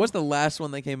the most? bro. What's the last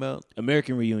one that came out?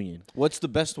 American Reunion. What's the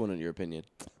best one in your opinion?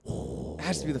 It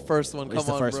has to be the first one. Come It's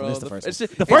the on, first bro. one. It's the first one. It's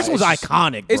just, The first it's one's just-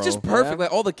 iconic, bro. It's just perfect. Yeah.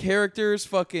 Like all the characters,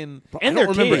 fucking. I And don't their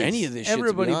remember kids. any of this shit.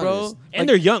 Everybody, to be bro. honest. And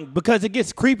they're young because it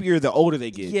gets creepier the older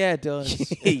they get. Yeah, it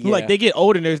does. Like they get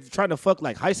older and they're trying to fuck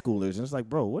like high schoolers, and it's like,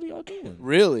 bro, what are y'all doing?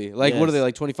 Really? Like what are Yes. they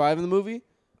like 25 in the movie?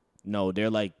 No, they're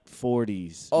like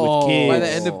 40s Oh. with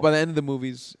kids. by the end of the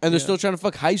movies, And they're yeah. still trying to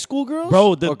fuck high school girls?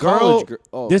 Bro, the Or girl, college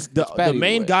oh, this it's bad the either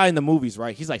main way. guy in the movies,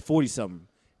 right? He's like 40 something.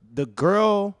 The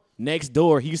girl next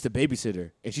door, he used to babysit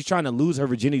her, and she's trying to lose her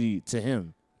virginity to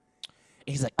him.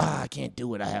 And he's like, I can't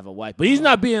do it. I have a wife, but he's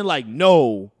not being like,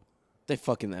 no, They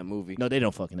fuck in that movie. they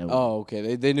don't fucking know. Oh,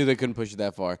 okay. They knew they couldn't push it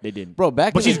that far. They didn't, Bro,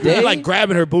 back But in she's the day, like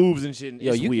grabbing her boobs and shit.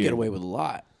 yo, It's you weird. can get away with a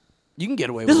lot. You can get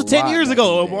away This with was a 10 lot years back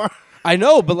ago, in the day. Omar. I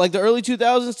know, but like the early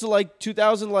 2000s to like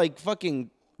 2000, like fucking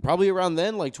probably around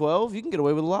then, like 12, you can get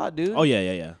away with a lot, dude. Oh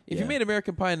yeah. If you made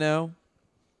American Pie now,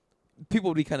 people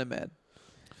would be kind of mad.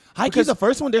 High because- the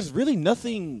first one, there's really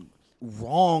nothing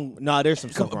wrong. Nah, there's some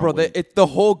stuff wrong Bro, with it. the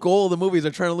whole goal of the movie is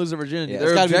they're trying to lose their virginity. Yeah, they're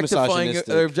it's gotta be objectifying. misogynistic.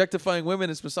 They're objectifying women.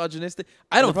 It's misogynistic.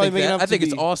 I don't probably think making that. up I to think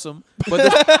it's be- awesome.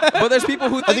 But there's people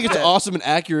who think I think it's that. awesome and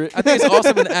accurate. I think it's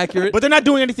awesome and accurate. But they're not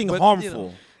doing anything But, you harmful.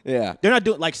 know. yeah. They're not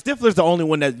doing like Stifler's the only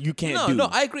one that you can't do. No,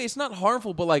 I agree. It's not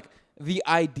harmful, but like the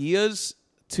ideas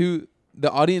to the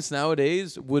audience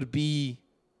nowadays would be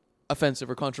offensive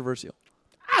or controversial.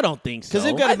 I don't think so. Because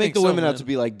they've got I to make think the so, women man. out to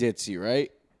be like ditzy,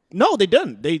 right? No, they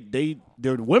didn't.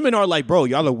 Their women are like, bro,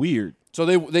 y'all are weird. So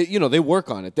they you know they work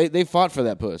on it. They fought for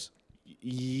that puss.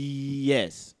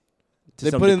 Yes. To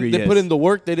They some put in degree, they yes. put in the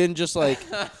work. They didn't just like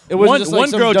it wasn't one just like one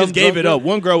some girl dumb just gave it drunk up.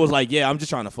 One girl was like, "Yeah, I'm just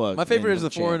trying to fuck." My favorite And is the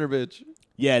champ. foreigner bitch.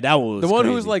 Yeah, that was The one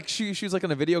who crazy. was like she was like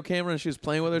on a video camera and she was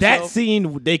playing with that herself.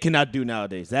 scene. They cannot do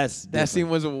nowadays. That That scene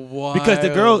was wild. because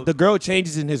the girl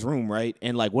changes in his room, right?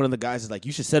 And like one of the guys is like,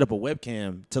 "You should set up a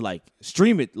webcam to like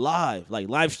stream it live, like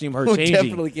live stream her We changing."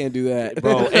 definitely can't do that,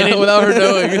 Bro, and then, without her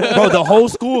knowing. bro, the whole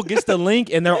school gets the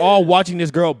link and they're all watching this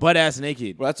girl butt ass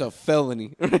naked. Bro, that's a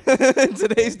felony in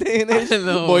today's day and age. I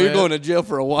know, Boy, you're man. going to jail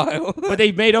for a while. But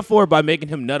they made up for it by making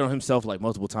him nut on himself like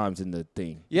multiple times in the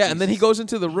thing. Yeah, and then he goes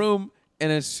into the room,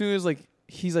 and as soon as like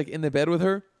he's like in the bed with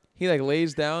her, he like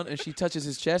lays down and she touches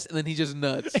his chest, and then he just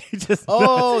nuts. He just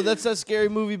Oh, that's that scary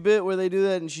movie bit where they do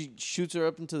that and she shoots her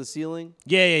up into the ceiling.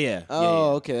 yeah.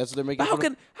 Oh, okay, that's what they're making. But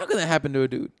fun of? how can that happen to a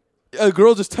dude? A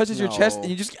girl just touches your chest, No.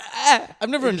 and you just I've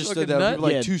never you just understood fucking that. nut? People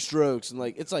like Yeah. 2 strokes and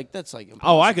like it's like that's like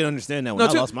Oh, I can understand that when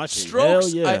I No, lost my shit.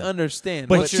 strokes. Hell yeah. I understand,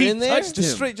 But But she you're in there? touched just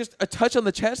him. straight, just a touch on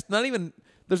the chest. Not even.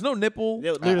 There's no nipple.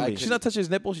 Yeah, literally. She's not touching his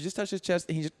nipple. She just touched his chest,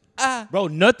 and he just Bro,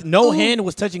 no Ooh. hand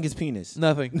was touching his penis.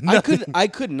 nothing. I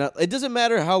could not. It doesn't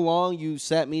matter how long you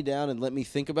sat me down and let me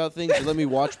think about things or let me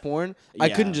watch porn. I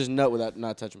Yeah. couldn't just nut without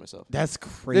not touching myself. That's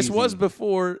crazy. This was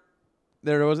before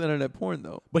there was internet porn,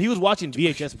 though. But he was watching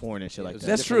VHS porn and shit like that.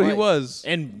 That's different true. He life. was.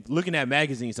 And looking at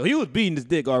magazines. So he was beating his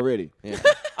dick already. Yeah.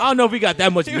 I don't know if he got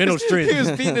that much mental strength. He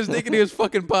was beating his dick and he was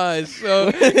fucking pies.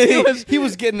 So he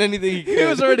was getting anything he could. he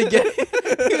was already getting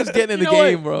he was getting in You the know what?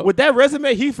 game, bro. With that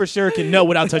resume, he for sure can nut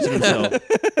without touching himself.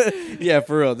 Yeah,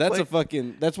 for real. That's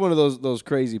that's one of those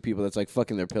crazy people that's like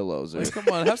fucking their pillows. Or, Like, come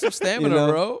on, have some you stamina, know?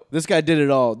 bro. This guy did it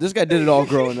all. This guy did it all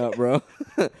growing up, bro.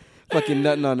 Fucking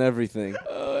nutting on everything.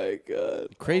 Oh my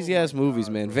god. Crazy ass movies,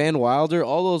 man. Van Wilder,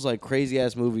 all those like crazy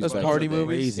ass movies. Those back party in the day.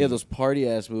 movies? Yeah, those party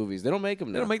ass movies. They don't make them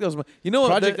now. They don't make those. You know what?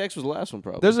 Project There- X was the last one,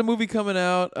 probably. There's a movie coming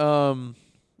out.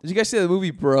 Did you guys see the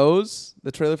movie Bros?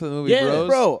 The trailer for the movie Yeah, Bros?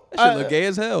 bro, That shit look gay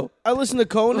as hell. I listened to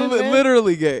Conan. man.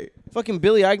 Literally gay. Fucking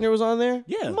Billy Eichner was on there.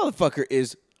 Yeah. The motherfucker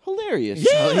is hilarious.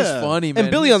 Yeah. He's funny, man.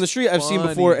 And Billy He's on the Street, I've seen funny.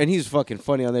 before, and he's fucking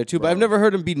funny on there too. But I've never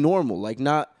heard him be normal, like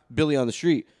not Billy on the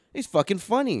Street. He's fucking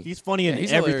funny. He's funny in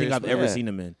he's everything hilarious, I've man. ever Yeah. seen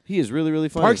him in. He is really, really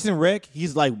funny. Parks and Rec,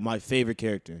 he's like my favorite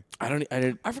character. I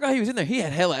didn't. I forgot he was in there. He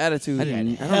had hella attitude. I didn't- I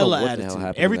don't know Hella what the hell attitude.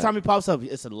 happened Every to time that. he pops up,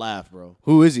 it's a laugh, bro.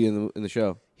 Who is he in the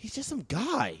show? He's just some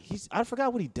guy. I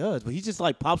forgot what he does, but he just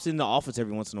like pops in the office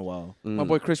every once in a while. My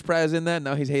boy Chris Pratt is in that.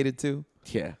 Now he's hated too.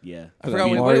 Yeah, Yeah. I forgot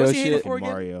what Mario was he hated shit. for again?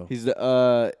 Mario. he's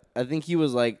the. I think he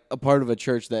was like a part of a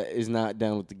church that is not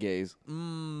down with the gays.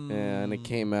 Mm. Yeah, and it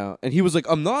came out, and he was like,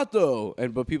 "I'm not though,"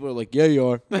 but people are like, "Yeah, you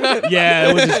are." Yeah,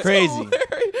 it was just crazy.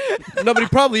 No, but he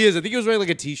probably is. I think he was wearing like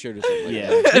a T-shirt or something. Like Yeah.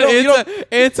 that. You know,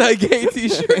 Anti-gay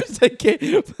T-shirts.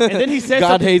 And then he said God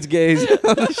something. hates gays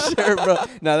on the shirt, bro.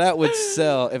 Now that would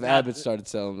sell if Abbott started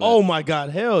selling that. Oh my God,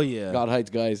 hell yeah. God hates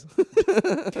guys.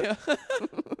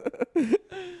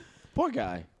 Poor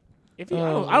guy. I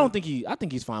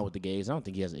think he's fine with the gays. I don't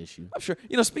think he has an issue. I'm sure.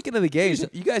 Speaking of the gays,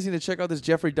 you guys need to check out this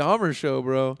Jeffrey Dahmer show,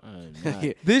 bro. Not-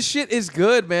 This shit is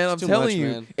good, man. I'm too telling much, you.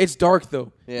 man. It's dark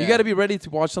though. Yeah. You got to be ready to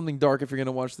watch something dark if you're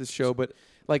gonna watch this show. But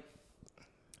like,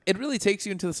 it really takes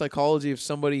you into the psychology of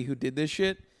somebody who did this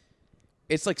shit.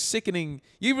 It's like sickening.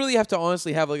 You really have to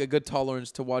honestly have like a good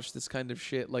tolerance to watch this kind of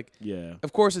shit. Like, yeah.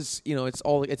 of course, it's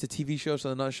it's a TV show, so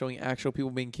they're not showing actual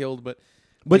people being killed, but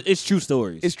But it's true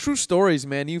stories. it's true stories,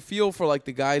 man. You feel for like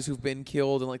the guys who've been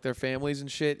killed and like their families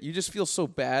and shit. You just feel so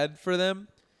bad for them.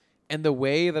 And the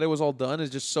way that it was all done is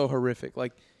just so horrific.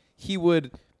 Like he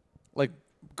would like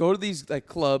go to these like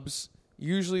clubs,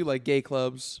 usually like gay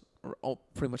clubs, or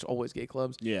pretty much always gay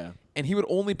clubs. yeah. And he would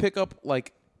only pick up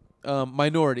like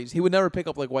minorities. He would never pick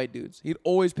up like white dudes. He'd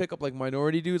always pick up like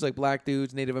minority dudes, like black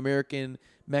dudes, Native American,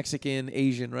 Mexican,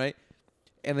 Asian, right?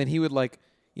 And then he would like,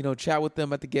 chat with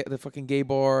them at the fucking gay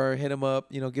bar, hit them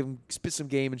up, give them spit some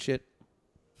game and shit.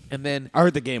 And then I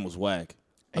heard the game was whack.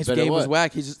 His bet it game was was.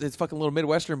 whack. He's just it's fucking little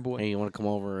Midwestern boy. Hey, you want to come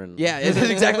over and Yeah, it's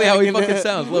exactly how he fucking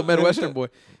sounds. Little Midwestern boy.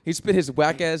 He'd spit his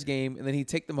whack ass game, and then he'd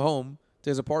take them home to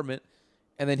his apartment,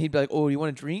 and then he'd be like, "Oh, you want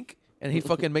a drink?" And he'd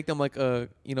fucking make them like a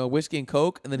whiskey and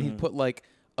coke, and then he'd put like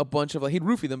a bunch of he'd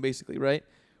roofie them basically, right?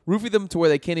 Roofie them to where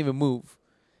they can't even move.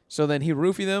 So then he'd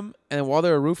roofie them, and while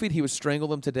they were roofied, he would strangle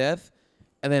them to death,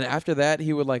 and then after that,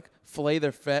 he would like fillet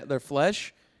their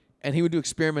flesh, and he would do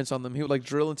experiments on them. He would like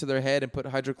drill into their head and put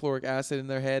hydrochloric acid in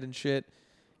their head and shit.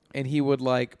 And he would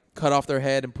like cut off their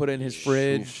head and put it in his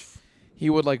fridge. He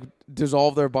would like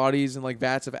dissolve their bodies in like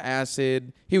vats of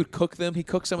acid. He would cook them. He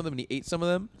cooked some of them and he ate some of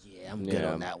them. Yeah, I'm good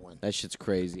on that one. That shit's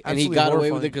crazy. And he Absolutely got away with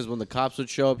horrifying. it because when the cops would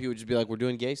show up, he would just be like, "We're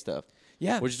doing gay stuff.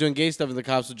 Yeah, We're just doing gay stuff," and the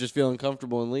cops would just feel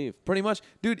uncomfortable and leave. pretty much,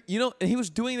 dude. And he was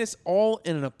doing this all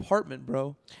in an apartment,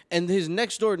 bro. And his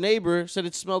next door neighbor said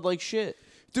it smelled like shit,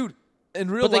 Dude, in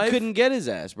real but life, they couldn't get his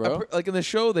ass, bro. like in the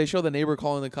show, they show the neighbor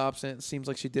calling the cops, and it seems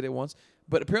like she did it once.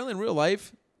 But apparently in real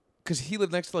life, because he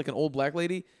lived next to like an old black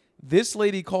lady, this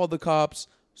lady called the cops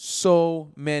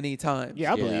so many times.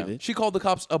 Yeah, I believe it. She called the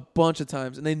cops a bunch of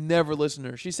times, and they never listened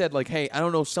to her. She said, like, "Hey, I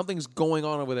don't know, something's going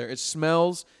on over there. It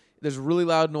smells. There's really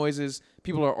loud noises.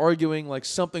 People are arguing. Like,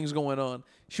 something's going on."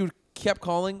 She kept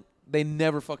calling. They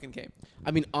never fucking came.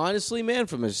 I mean, honestly, man,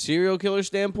 from a serial killer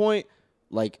standpoint,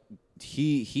 like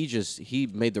he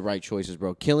made the right choices,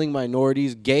 bro. Killing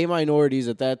minorities, gay minorities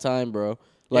at that time, bro.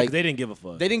 Like Like they didn't give a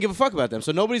fuck. they didn't give a fuck about them,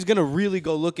 so nobody's gonna really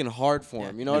go looking hard for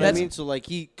him. You know what I That's- mean? So like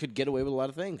he could get away with a lot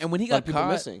of things. And when he A lot got of people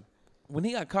caught, missing. when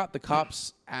he got caught, the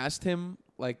cops asked him,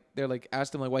 like,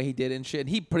 asked him like why he did it and shit. And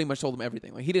he pretty much told them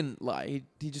everything. Like, he didn't lie.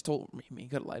 He just told he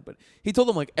could have lied, but he told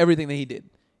them like everything that he did.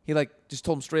 He like just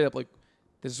told them straight up like,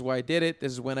 "This is why I did it.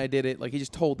 This is when I did it." Like, he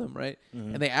just told them, right?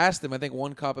 And they asked him. I think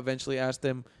one cop eventually asked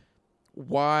him,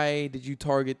 "Why did you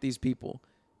target these people?"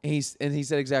 And he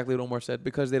said exactly what Omar said,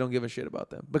 because they don't give a shit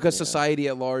about them. Because society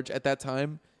at large at that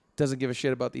time doesn't give a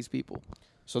shit about these people.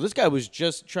 So this guy was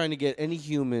just trying to get any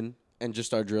human and just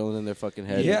start drilling in their fucking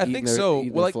head. Yeah, I and eating think their, so.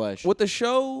 eating Well, their like, flesh. what the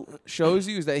show shows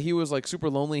you is that he was like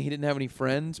super lonely. He didn't have any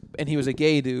friends, and he was a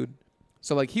gay dude.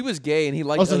 So like he was gay, and he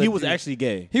liked. Oh, so other he was dudes. actually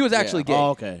gay. He was actually gay. Oh,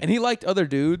 okay. And he liked other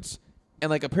dudes,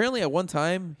 and like apparently at one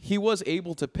time he was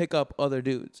able to pick up other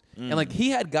dudes, and like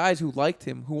he had guys who liked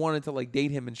him who wanted to like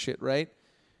date him and shit, right?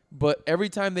 But every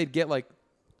time they'd get like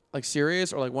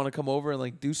serious or like want to come over and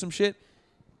like do some shit,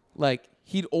 like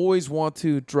he'd always want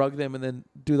to drug them and then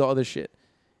do the other shit.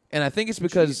 And I think it's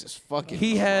because Jesus fucking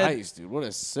he had Christ, dude. What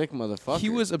a sick motherfucker. he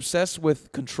was obsessed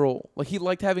with control. Like he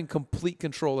liked having complete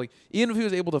control. Like even if he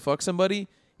was able to fuck somebody,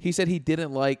 he said he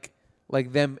didn't like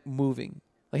them moving.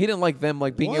 Like he didn't like them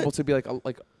like being What? able to be like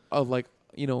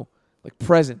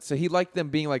present. So he liked them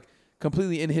being like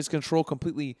completely in his control,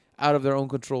 completely out of their own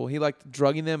control. He liked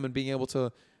drugging them and being able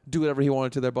to do whatever he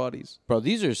wanted to their bodies. Bro,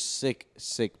 these are sick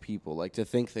people. Like to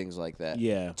think things like that.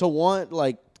 Yeah. To want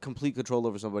like complete control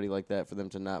over somebody like that for them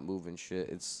to not move and shit.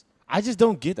 It's I just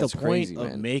don't get the That's point crazy, of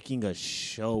man. making a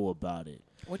show about it.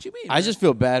 What you mean? I just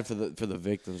feel bad for the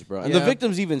victims, bro. And the Yeah.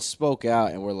 victims even spoke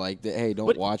out and were like, "Hey, don't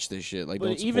But- watch this shit. Like, But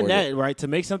don't even support that, it." right? To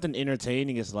make something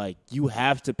entertaining, is like you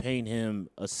have to paint him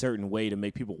a certain way to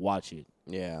make people watch it.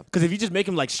 Yeah. Because if you just make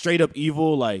him like straight up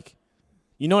evil, like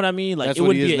you know what I mean, like That's it what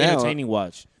wouldn't he be is an now. entertaining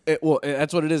watch,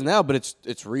 That's what it is now, but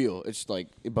it's real. It's like,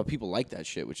 but people like that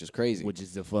shit, which is crazy. which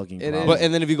is the fucking It problem. is. But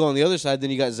and then if you go on the other side, then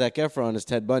you got Zac Efron as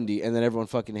Ted Bundy, and then everyone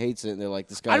fucking hates it, and they're like,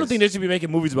 "This guy." I don't think they should be making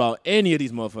movies about any of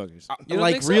these motherfuckers. You don't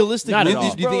like think so? realistic Not at movies,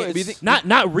 all. Do you bro. think- do you it's- think-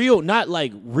 Not real, not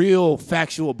like real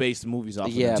factual based movies off.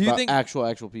 yeah, of Do you about think-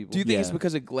 actual people? Do you think it's Yeah.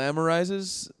 because it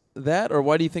glamorizes that, or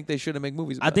why do you think they shouldn't make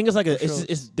movies? I about think it's like it?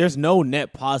 it's there's no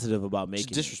net positive about It's making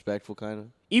it. disrespectful, kind of.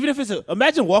 Even if it's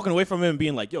imagine walking away from him and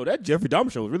being like, "Yo, that Jeffrey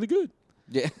Dahmer show was really good."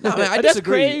 Yeah. No, man, I That's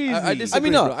disagree. crazy. I disagree. I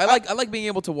mean, no, bro. I like being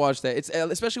able to watch that. It's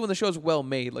especially when the show is well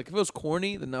made. Like if it was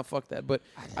corny, then not fuck that. But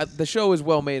the show is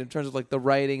well made in terms of like the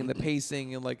writing and the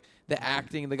pacing and like the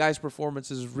acting. The guy's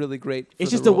performance is really great. for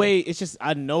It's just the the role. way. It's just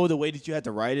I know the way that you have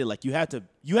to write it. Like you have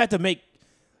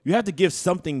to give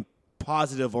something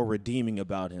positive or redeeming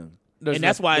about him. There's and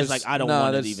that's no- why it's there's- like I don't no,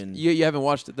 want it there's- even. You haven't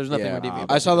watched it. There's nothing Yeah. redeeming.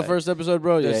 about I saw the that. first episode,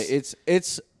 bro. Yeah, There's-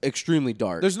 it's extremely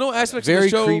dark. There's no aspects very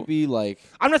of the show. creepy. Like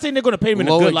I'm not saying they're going to paint him in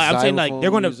a Low good light. I'm saying like xylophone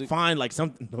they're going to music. find like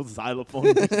something. No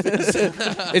xylophone.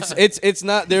 it's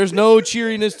not. There's no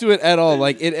cheeriness to it at all.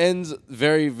 Like it ends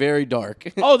very very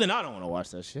dark. Oh, then I don't want to watch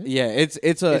that shit. Yeah, it's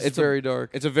very dark.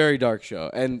 It's a very dark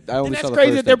show, and I only And saw that's the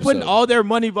crazy first that they're putting episode. all their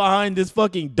money behind this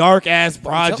fucking dark ass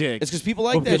project. It's because people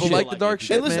like that. People shit. like the dark Hey,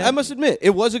 shit, listen, man. I must admit, it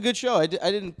was a good show.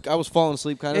 I was falling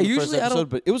asleep kind of Yeah, in the first usually I don't- episode,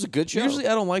 but it was a good show. Usually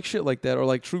I don't like shit like that or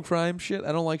like true crime shit.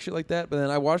 I don't like shit like that. But then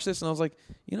I watched this and I was like,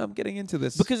 I'm getting into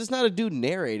this Because it's not a dude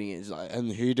narrating it. It's like,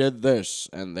 and he did this,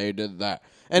 and they did that.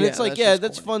 And Yeah, it's like, that's yeah, just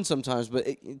that's corny. fun sometimes,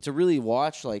 but to really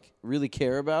watch, like, really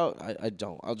care about, I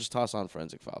don't. I'll just toss on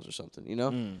Forensic Files or something, you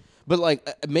know? But, like,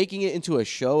 making it into a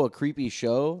show, a creepy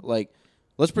show, like,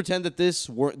 let's pretend that these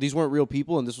weren't real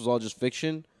people and this was all just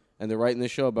fiction, and they're writing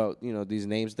this show about, these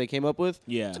names they came up with.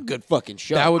 Yeah. It's a good fucking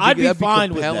show. That would be, I'd be that'd be fine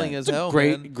with compelling that. as It's a hell.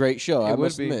 great, man. great show, I It would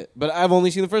must be. admit. But I've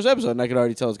only seen the first episode, and I could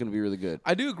already tell it's going to be really good.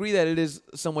 I do agree that it is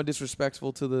somewhat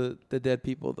disrespectful to the dead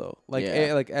people, though. Like,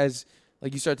 Yeah. as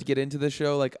you start to get into the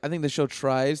show, like I think the show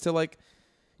tries to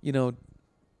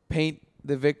paint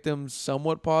the victims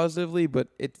somewhat positively, but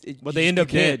But they end up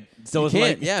dead. So You it's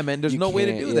can't. like, Yeah, man. There's you no way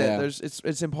to can't, do yeah. that.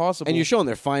 It's impossible. And you're showing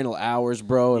their final hours,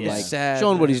 bro, and Yeah. like Sad,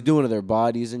 showing what he's man. doing to their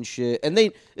bodies and shit. And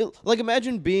like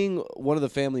imagine being one of the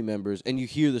family members and you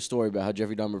hear the story about how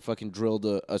Jeffrey Dahmer fucking drilled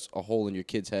a hole in your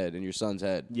kid's head and your son's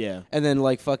head. yeah. And then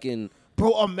like fucking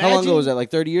Bro, imagine. how long ago was that?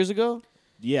 Like 30 years ago?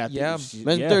 Yeah. I think Yeah. it's-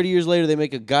 Imagine yeah. 30 years later they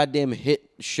make a goddamn hit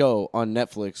show on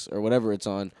Netflix or whatever it's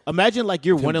on. Imagine like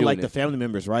you're Him one of doing like it. the family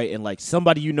members, right? And like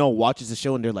somebody watches the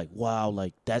show and they're like, "Wow,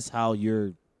 like that's how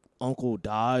your uncle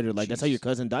died," or like that's how your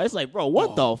cousin died. It's like, bro,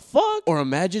 what the fuck? Or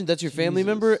imagine that's your family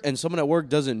member and someone at work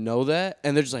doesn't know that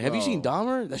and they're just like, "Have you Bro. seen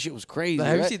Dahmer? That shit was crazy."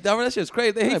 Have you right? seen Dahmer? That shit's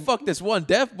crazy. He fucked this one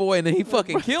deaf boy and then he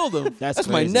fucking killed him. That's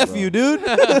my crazy, nephew, bro. dude.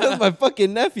 That's my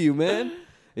fucking nephew, man.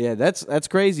 Yeah, that's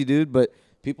crazy, dude. But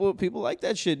people like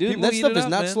that shit, dude. People And that eat stuff it is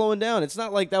up, not man. slowing down. It's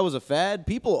not like that was a fad.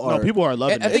 People are. No, people are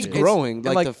loving I it. think It's it's- growing, and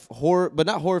like, like- the horror, but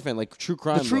not horror fan, like true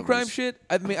crime. The true crime lovers. shit,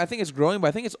 I mean, I think it's growing, but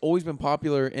I think it's always been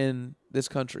popular in this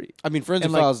country. I mean, Forensic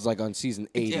And, like- Files is like on season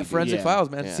 80. Yeah, dude. Forensic Yeah. Files,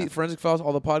 man. Yeah. See, Forensic Files,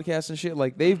 all the podcasts and shit,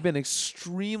 like they've been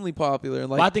extremely popular. And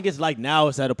But I like, think it's like now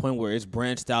it's at a point where it's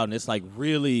branched out and it's like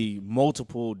really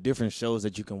multiple different shows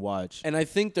that you can watch. And I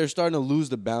think they're starting to lose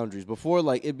the boundaries. Before,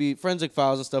 like, it'd be Forensic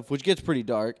Files and stuff, which gets pretty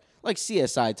dark, like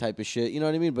CSI type of shit. You know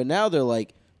what I mean? But now they're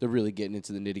really getting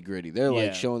into the nitty gritty. They're Yeah.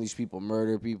 like showing these people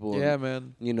murder people. yeah, and,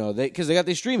 man. You know, because they got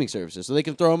these streaming services, so they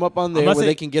can throw them up on there must where say-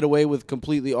 they can get away with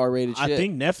completely R-rated shit. I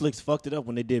think Netflix fucked it up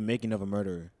when they did Making of a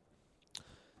Murderer.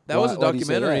 That was a Why do you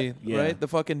say documentary, that? Yeah. right? The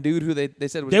fucking dude who they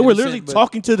said was They were innocent, literally but-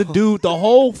 talking to the dude the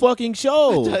whole fucking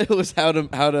show. it was how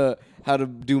to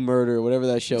do murder, whatever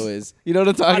that show is. You know what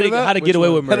I'm talking about? How to get Which away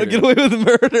one? with How murder. to get away with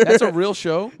murder. That's a real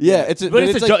show. yeah, it's a, But but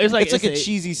it's it's, a like, jo- it's like- it's like a it's a-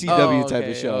 cheesy CW Oh, type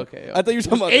okay, of show. okay. I thought you were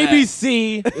talking about that.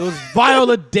 ABC. It was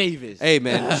Viola Davis. Hey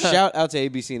man, shout out to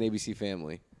ABC and ABC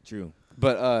Family. True.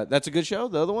 But that's a good show.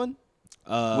 The other one.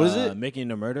 What is it?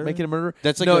 Making a Murder. Making a Murderer.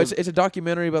 That's like no, a- it's a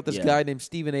documentary about this Yeah. guy named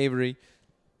Stephen Avery,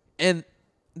 and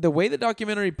the way the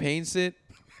documentary paints it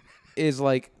is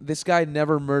like this guy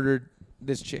never murdered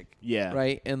this chick. Yeah.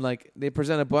 Right, and like they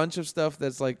present a bunch of stuff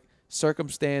that's like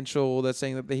circumstantial, that's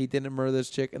saying that he didn't murder this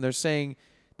chick, and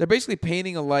they're basically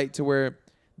painting a light to where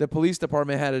the police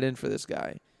department had it in for this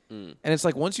guy, and it's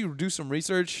like once you do some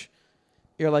research,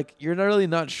 you're not really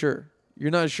not sure.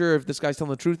 You're not sure if this guy's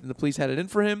telling the truth and the police had it in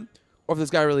for him, or if this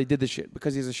guy really did this shit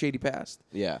because he has a shady past.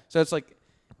 Yeah. So it's like,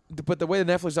 but the way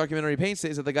the Netflix documentary paints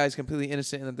it is that the guy's completely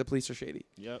innocent and that the police are shady.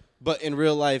 Yep. But in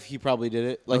real life, he probably did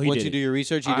it. Like he once did you it. do your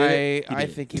research, he did it. I did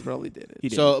it. think he probably did it. He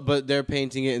did. So, but they're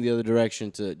painting it in the other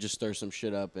direction to just stir some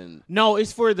shit up and. No,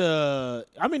 it's for the.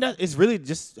 I mean, it's really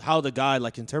just how the guy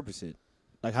like interprets it,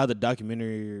 like how the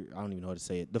documentary. I don't even know how to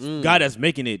say it. The guy that's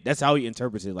making it, that's how he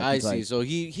interprets it. Like I he's see. like- So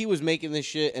he was making this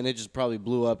shit, and it just probably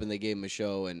blew up, and they gave him a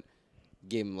show and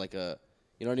gave him like a,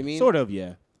 you know what I mean? sort of,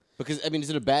 yeah. Because I mean, is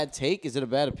it a bad take? Is it a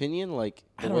bad opinion? Like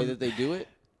the I way don't- that they do it?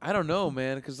 I don't know,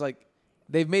 man, because like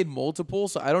they've made multiple,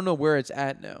 so I don't know where it's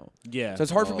at now. Yeah. So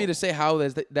it's hard for me Oh. to say how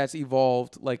that's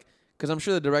evolved. Like, because I'm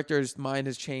sure the director's mind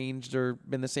has changed or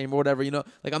been the same or whatever. You know,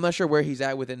 like I'm not sure where he's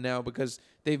at with it now because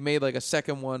they've made like a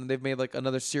second one. They've made like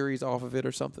another series off of it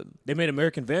or something. They made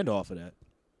American Vandal off of that.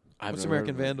 What's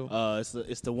American Vandal?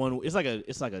 It's the one. It's like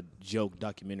a joke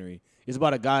documentary. It's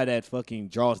about a guy that fucking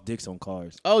draws dicks on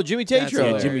cars. Oh, Jimmy That's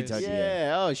Tatro. Yeah, Jimmy Tatro,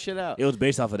 Yeah. Oh, shit out. It was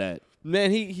based off of that.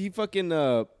 Man, he fucking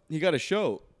he got a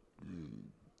show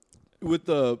with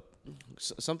the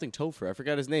something Topher. I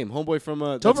forgot his name. Homeboy from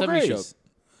that Topher 70s show. Grace.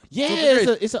 Yeah,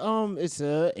 Topher it's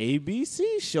a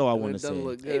ABC show. I want to It say. doesn't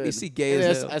look good. ABC gay And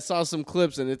as hell. I saw some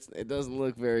clips and it doesn't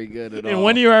look very good at all. And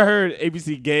one year I heard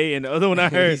ABC gay, and the other one I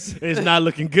heard it's not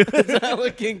looking good. It's not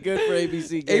looking good for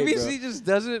ABC. Gay, ABC just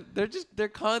doesn't. Their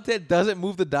content doesn't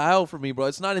move the dial for me, bro.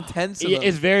 It's not intense enough.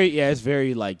 It's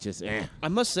very like just. I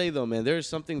must say though, man, there is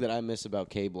something that I miss about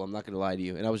cable. I'm not gonna lie to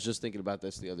you, and I was just thinking about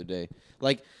this the other day.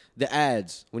 Like the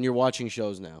ads when you're watching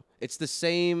shows now. It's the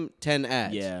same 10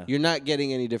 ads. Yeah. You're not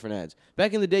getting any different ads.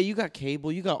 Back in the day, you got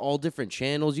cable, you got all different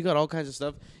channels, you got all kinds of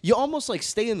stuff. You almost like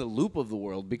stay in the loop of the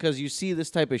world because you see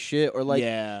this type of shit, or like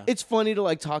Yeah. it's funny to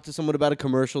like talk to someone about a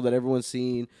commercial that everyone's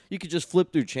seen. You could just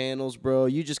flip through channels, bro.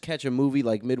 You just catch a movie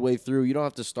like midway through. You don't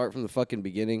have to start from the fucking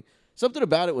beginning. Something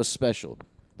about it was special.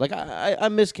 Like I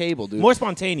miss cable, dude. More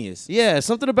spontaneous. Yeah,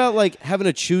 something about like having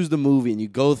to choose the movie and you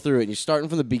go through it and you're starting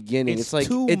from the beginning. It's like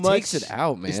too it much, takes it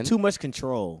out, man. It's too much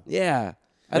control. Yeah.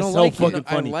 I That's don't so like fucking it.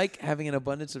 funny. I like having an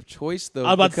abundance of choice, though. I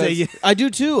was about to say, yeah. I do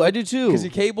too. Because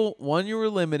your cable, one, you were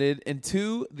limited, and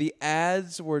two, the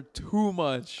ads were too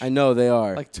much. I know they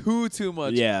are. Like too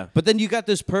much. Yeah. But then you got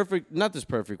this not this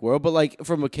perfect world, but like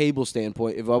from a cable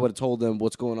standpoint, if I would have told them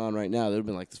what's going on right now, they'd have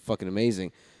been like, this is fucking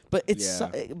amazing. But Yeah.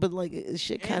 but like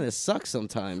shit kind of sucks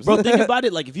sometimes. Bro, think about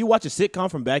it. Like, if you watch a sitcom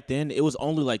from back then, it was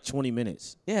only like 20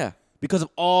 minutes yeah. because of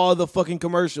all the fucking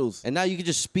commercials. And now you can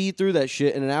just speed through that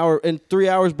shit in an hour, in 3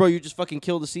 hours, bro. You just fucking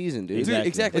kill the season, dude. Dude,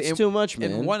 exactly. It's In- too much,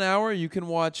 man. In 1 hour, you can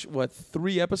watch,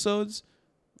 3 episodes?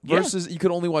 Yeah. Versus you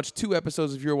could only watch 2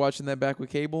 episodes if you were watching that back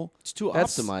with cable. It's too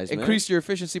That's optimized, man. increase your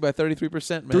efficiency by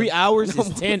 33%, man. 3 hours is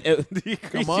 10.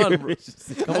 Come on, bro.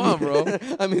 Come on, bro.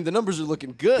 I mean, the numbers are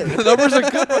looking good. The numbers are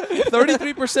good.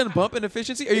 33% bump in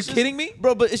efficiency? Are you kidding me?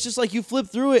 Bro, but it's just like you flip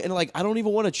through it and like I don't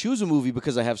even want to choose a movie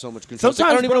because I have so much control. It's like,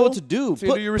 I Sometimes, don't even know bro, what to do. so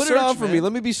you do your Put it research, on for me. man.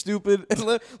 Let me be stupid.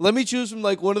 let me choose from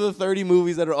like one of the 30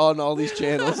 movies that are on all these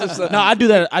channels. or something. No, I do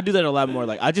that. I do that a lot more.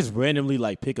 Like, I just randomly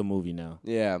like pick a movie now.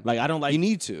 Yeah. Like, I don't like. You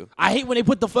need to. I hate when they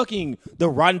put the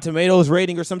Rotten Tomatoes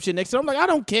rating or some shit next to it. I'm like, I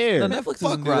don't care. No, Netflix Fuck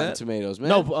doesn't do Rotten that. Tomatoes, man.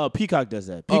 No, Peacock does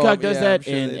that. Oh, Peacock does yeah, that, I'm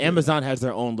sure and they do. Amazon has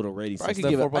their own little rating I system. could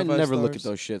give. I 4.5 never look at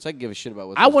stars. those shits. I can give a shit about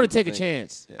what. I those want to people take a think.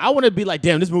 chance. I want to be like,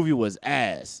 damn, this movie was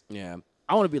ass. Yeah.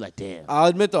 I want to be like, damn. I'll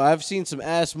admit though, I've seen some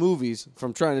ass movies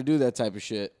from trying to do that type of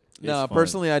shit. No, fun.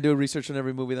 personally, I do research on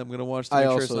every movie that I'm going to watch to I make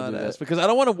sure it's also not do ass. that. Because I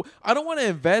don't want to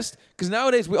invest. Because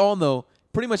nowadays, we all know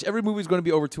pretty much every movie is going to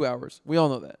be over 2 hours. We all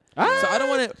know that. So I don't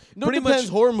want to No, pretty it depends.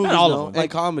 much. Horror movies, all no, of them.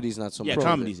 and comedies not so Yeah, much.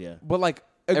 comedies, yeah. But like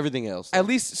Everything else. at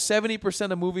least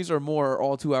 70% of movies or more are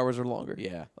all 2 hours or longer.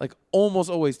 Yeah. Like almost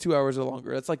always 2 hours or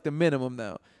longer. That's like the minimum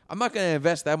now. I'm not going to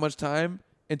invest that much time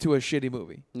into a shitty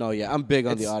movie. No, yeah, I'm big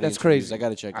on the It's- audience. that's crazy. Reviews. I got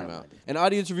to check them out. And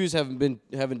audience reviews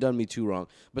haven't done me too wrong.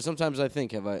 But sometimes I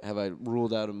think have I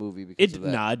ruled out a movie because of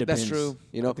that? Nah, it depends. That's true.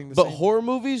 You know, I think the but same. horror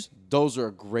movies, those are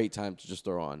a great time to just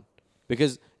throw on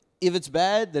because if it's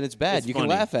bad, then it's bad. It's you funny.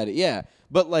 can laugh at it, yeah.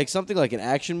 But like something like an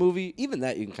action movie, even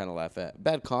that you can kind of laugh at.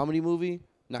 Bad comedy movie,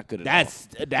 not good at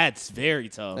all. That's very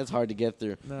tough. That's hard to get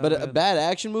through. No, but a man. bad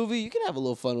action movie, you can have a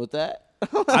little fun with that.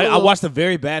 I watched a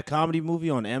very bad comedy movie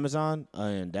on Amazon,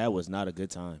 and that was not a good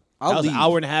time. I'll That was leave. an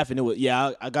hour and a half, and it was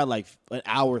I got like an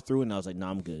hour through, and I was like, nah,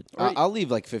 I'm good. I'll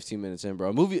leave like 15 minutes in, bro.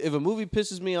 If a movie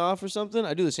pisses me off or something,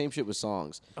 I do the same shit with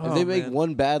songs. If Oh, they make man.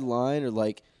 one bad line or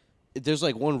like if there's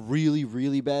like one really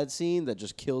really bad scene that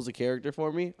just kills a character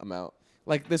for me, I'm out.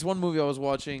 Like this one movie I was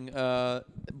watching,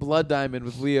 Blood Diamond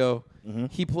with Leo.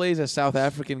 He plays a South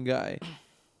African guy,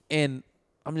 and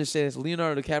I'm just saying this: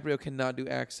 Leonardo DiCaprio cannot do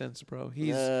accents, bro.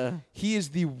 He is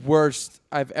the worst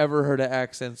I've ever heard of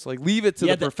accents. Like, leave it to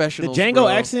the professionals. The Django bro.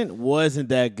 accent wasn't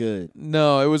that good.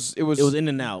 No, it was It was in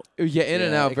and out. yeah, in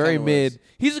and Yeah, out, it very kinda mid. was.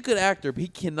 He's a good actor, but he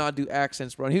cannot do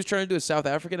accents, bro. And he was trying to do a South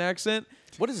African accent,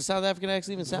 What does a South African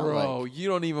accent even sound bro. like? You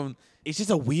don't even It's just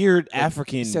a weird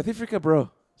African. South Africa, bro.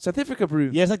 South Africa, bro.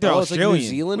 Yeah, it's like they're Oh, it's like New Australian.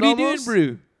 Zealand What are you almost? doing,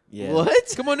 bro? Yeah.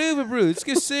 What? Come on over, bro. Let's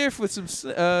go surf with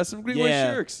some green white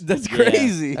Yeah. sharks. That's Yeah.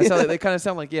 crazy. That's how they kind of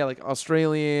sound like, yeah, like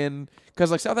Australian.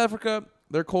 Because like South Africa,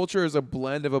 their culture is a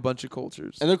blend of a bunch of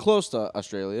cultures. And they're close to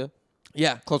Australia,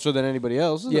 Yeah, closer than anybody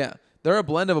else. isn't it? yeah, they're a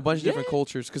blend of a bunch of different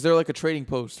cultures because they're like a trading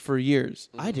post for years.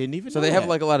 I didn't even. So know they have that.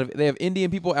 like a lot of they have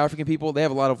Indian people, African people. They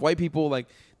have a lot of white people. Like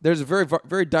there's a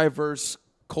very diverse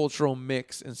cultural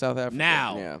mix in South Africa.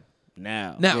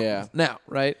 Yeah. now, Yeah.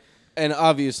 right? And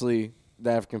obviously, the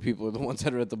African people are the ones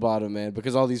that are at the bottom, man,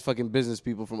 because all these fucking business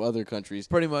people from other countries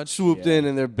Pretty much. swooped Yeah. in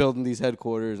and they're building these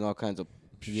headquarters and all kinds of.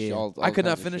 Yeah. all I could kinds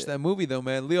not of finish shit. that movie though,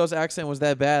 man. Leo's accent was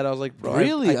that bad. I was like, bro,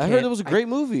 Really? I heard can't- it was a great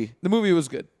movie. The movie was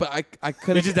good, but I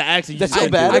couldn't. It's just the accent. You That's just so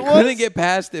couldn't bad do I it it. was? couldn't get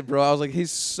past it, bro. I was like,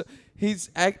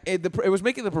 it was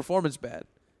making the performance bad.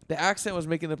 The accent was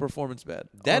making the performance bad.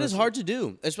 That is honestly. hard to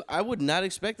do. I would not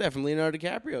expect that from Leonardo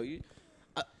DiCaprio.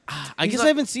 I He's guess not- I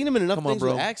haven't seen him in enough Come on, things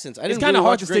with bro. accents. I It's didn't kinda really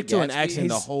hard watch to Great stick to an Gatsby. accent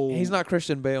the whole. He's not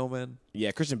Christian Bale, man.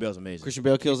 Yeah, Christian Bale's amazing. Christian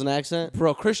Bale kills an accent.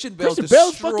 Bro, Christian Bale Christian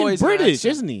Bale's destroys fucking an British,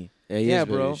 accent. isn't he? Yeah, he Yeah, is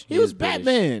bro. British. He was is British.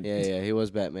 Batman. Yeah, he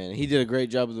was Batman. He did a great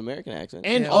job with the American accent.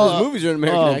 And all his movies are in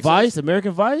American accent. Vice,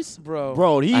 American Vice,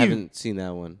 Bro. he I haven't seen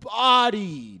that one.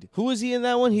 bodied Who was he in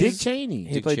that one? Dick Cheney.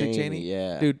 He Dick played Dick Cheney, Cheney.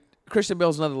 yeah. Dude, Christian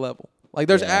Bale's another level. Like,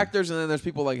 there's Yeah. actors and then there's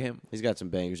people like him. He's got some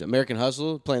bangers. American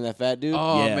Hustle, playing that fat dude.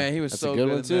 Oh, Yeah. man, he was That's so a good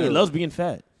one, in too. that. He loves being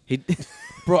fat. He,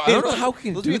 Bro, I don't know how he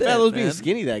can Those do being that, fat, those man. being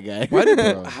skinny, that guy. Why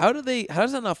do, how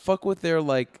does that not fuck with their,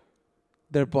 like,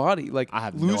 their body? Like, I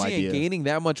have no losing idea. and gaining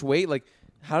that much weight, like,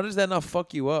 how does that not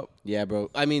fuck you up? Yeah, bro.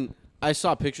 I mean, I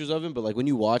saw pictures of him, but like when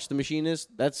you watch The Machinist,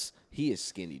 he is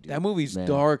skinny, dude. That movie's Man.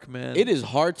 dark, man. It is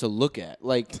hard to look at.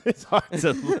 Like It's hard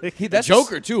to look. That's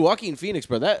Joker too, Joaquin Phoenix,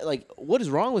 bro. That like, what is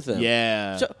wrong with him?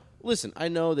 Yeah. So, listen, I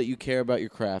know that you care about your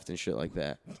craft and shit like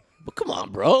that. But come on,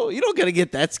 bro. You don't gotta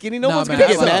get that skinny. No Nah, one's man, gonna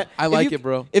I get like- mad. I If like you- it,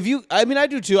 bro. If you, I mean, I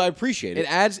do too. I appreciate it. It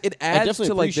adds definitely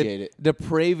to like appreciate the it.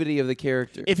 depravity of the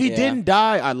character. If he Yeah. didn't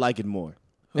die, I'd like it more.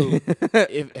 Who?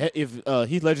 If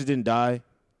Heath Ledger didn't die,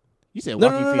 you said no,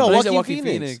 Joaquin no, no, Phoenix. no. He said Joaquin Joaquin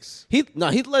Phoenix.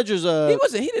 Phoenix. Heath Ledger's.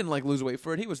 He didn't like lose weight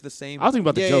for it. He was the same. I was thinking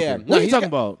about the Yeah, Joker. yeah. What No, are you he's talking got-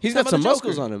 about? He's Talking got some about the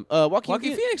muscles Joker. on him.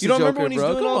 Joaquin Phoenix. You don't is remember Joker, when he's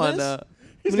bro. doing Come all on, this?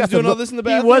 He's When got he's doing some all this in the He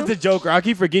bathroom? was the Joker. I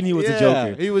keep forgetting he was the Yeah,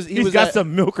 Joker. he was He's at- got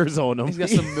some milkers on him. He's got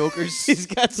some milkers. He's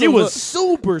got some. He was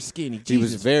super skinny. He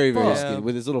was Jesus very, very fuck. Yeah. skinny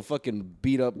with his little fucking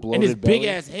beat up, bloated And his big belly.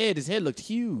 ass head. His head looked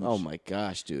huge. Oh my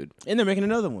gosh, dude. And they're making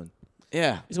another one.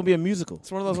 Yeah. It's gonna be a musical.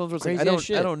 It's one of those ones where it's like, Crazy I ass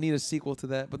shit. don't need a sequel to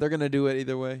that, but they're gonna do it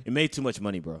either way. It made too much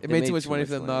money, bro. It made too much money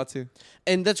for them money. not to.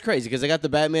 And that's crazy because they got the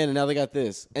Batman and now they got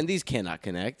this, and these cannot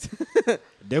connect.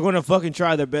 They're gonna fucking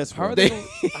try their best. How bro. are they?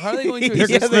 How are they going to? They're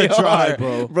exist? just gonna try,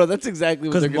 bro. Bro, that's exactly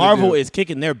what Because they're gonna Marvel do. is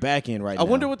kicking their back end right now. I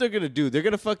wonder what they're gonna do. They're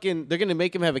gonna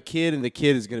make him have a kid, and the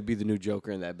kid is gonna be the new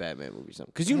Joker in that Batman movie.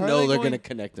 Because you How are know they they're going- gonna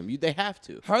connect them. They have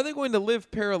to. How are they going to live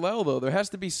parallel though? There has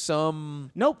to be some.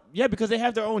 Nope. Yeah, because they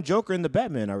have their own Joker in the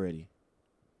Batman already.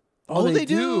 Oh, they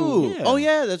do. Yeah. Oh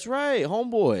yeah, that's right.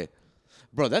 Homeboy.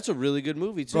 Bro, that's a really good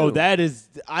movie too. Bro, that is.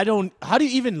 I don't. How do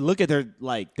you even look at their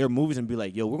movies and be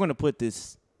like, yo, we're gonna put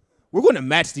this. We're gonna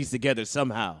match these together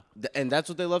somehow. And that's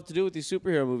what they love to do with these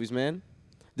superhero movies, man.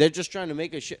 They're just trying to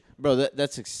make a shit, bro.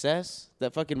 That success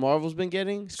that fucking Marvel's been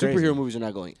getting, crazy. superhero movies are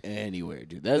not going anywhere,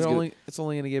 dude. That's good. It's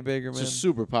only going to get bigger, It's man. a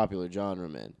super popular genre,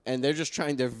 man. And they're just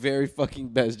trying their very fucking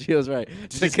best. Gio's right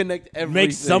to connect everything.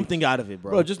 Make something out of it,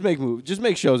 bro. bro. Just make movies. Just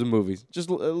make shows and movies. Just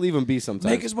leave them be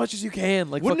sometimes. Make as much as you can.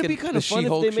 Like, Wouldn't it fucking be kind the of fun if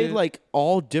She-Hulk they made shit. like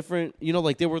all different? You know,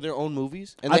 like they were their own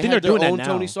movies, and I they think had they're their doing own that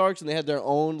Tony now. Starks, and they had their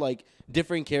own like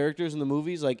different characters in the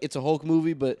movies. Like it's a Hulk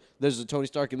movie, but there's a Tony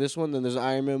Stark in this one. Then there's an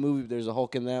Iron Man movie, but there's a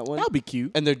Hulk in that one. That'll be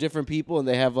cute. And they're different people, and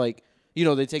they have like, you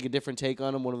know, they take a different take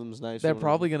on them. One of them's nice. They're one of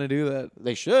probably going to do that. them-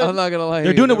 they should. I'm not going to lie.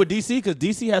 They're to doing you. it with DC because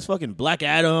DC has fucking Black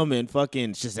Adam and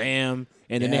fucking Shazam,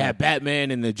 and then they Yeah. have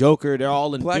Batman and the Joker. They're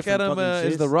all in Black different Adam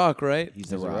fucking is The shits. Rock, right? He's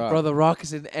the He's The Rock. Rock. Bro, The Rock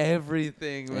is in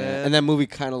everything, Yeah. man. And that movie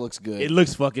kind of looks good. It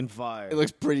looks fucking fire. It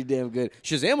looks pretty damn good.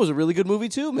 Shazam was a really good movie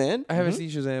too, man. I haven't seen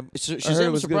Shazam. Sh- I heard it Shazam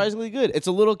was was good. surprisingly good. It's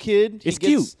a little kid. He It's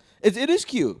gets- It is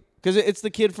cute because it's the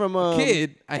kid from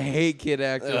Kid, I hate kid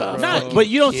actors. Ugh. bro. Not, but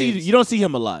you don't see Kids. you don't see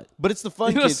him a lot. But it's the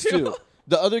fun You don't kids see too. him?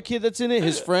 The other kid that's in it,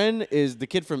 his friend is the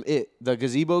kid from It, the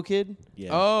gazebo kid. Yeah.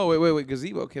 Oh wait,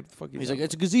 gazebo kid. The fuck you He's talking like,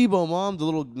 it's a gazebo, mom. The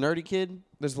little nerdy kid,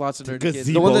 There's lots of nerdy gazebo. kids.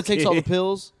 the one that takes all the kid.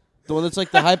 pills, the one that's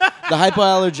like the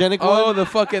hypoallergenic Oh, one. the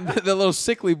fucking the little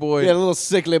sickly boy Yeah, the little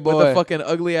sickly with boy the fucking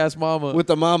ugly ass mama. with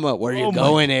the mama. Where you Oh my-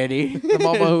 going, Eddie? the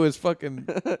mama who is fucking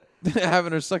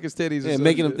having her suck his titties. or Yeah, some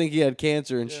making him shit. think he had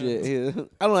cancer and shit. Yeah.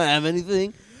 I don't have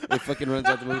anything. He fucking runs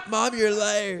out the movie. Mom, you're a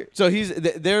liar. So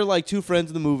they're like two friends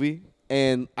in the movie,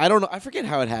 and I don't know, I forget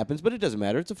how it happens, but it doesn't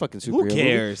matter. It's a fucking superhero movie.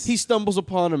 cares? He stumbles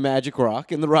upon a magic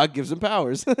rock, and the rock gives him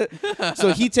powers.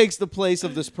 So he takes the place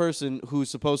of this person who's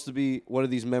supposed to be one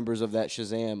of these members of that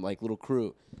Shazam like little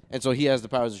crew, and so he has the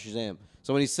powers of Shazam.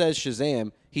 So when he says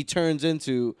Shazam, he turns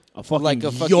into A fucking, like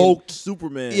a fucking yoked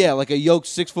Superman. yeah, like a yoked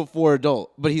 6'4"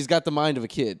 adult, but he's got the mind of a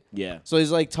kid. Yeah. So he's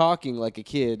like talking like a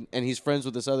kid, and he's friends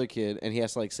with this other kid, and he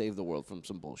has to like save the world from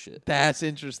some bullshit. That's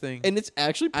interesting. And it's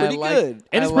actually I pretty like- good.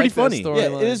 And I it's pretty like that funny. Yeah,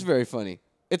 storyline. it is very funny.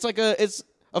 It's like it's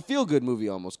a feel good movie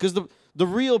almost because the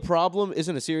real problem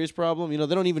isn't a serious problem. You know,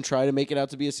 they don't even try to make it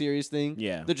out to be a serious thing.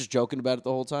 Yeah. they're just joking about it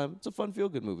the whole time. It's a fun feel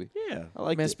good movie. Yeah. I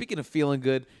like Man, it. speaking of feeling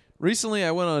good, recently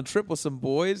I went on a trip with some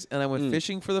boys and I went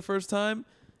fishing for the first time.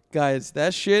 Guys,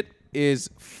 that shit is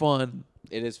fun.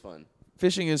 It is fun.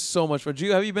 Fishing is so much fun.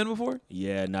 Have you been before?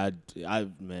 Yeah, not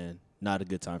a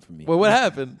good time for me. Well, what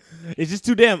happened? It's just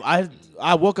too damn.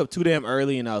 I woke up too damn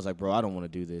early and I was like, bro, I don't want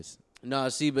to do this. No,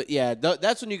 see, but yeah,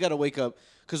 that's when you got to wake up.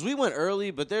 Because we went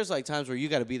early, but there's like times where you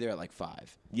got to be there at like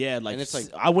 5. Yeah, like And it's like-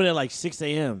 I went at like 6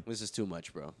 a.m. This is too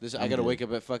much, bro. I got to wake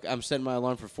up at I'm setting my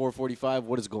alarm for 4:45.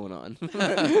 What is going on?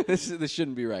 This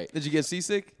shouldn't be right. Did you get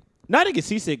seasick? No, I didn't get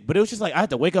seasick, but it was just like I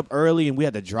had to wake up early and we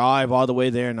had to drive all the way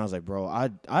there, and I was like, bro,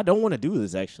 I don't want to do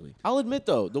this actually. I'll admit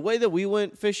though, the way that we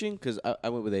went fishing, because I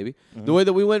went with Abby, the way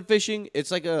that we went fishing,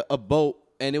 it's like a boat,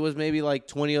 and it was maybe like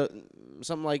 20,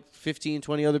 something like 15,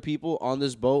 20 other people on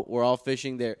this boat. We're all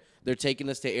fishing. They're taking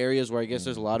us to areas where I guess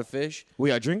there's a lot of fish.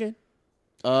 We are drinking.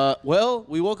 Well,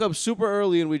 we woke up super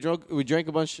early and we drank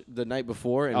a bunch the night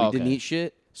before, and we didn't eat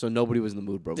shit. So nobody was in the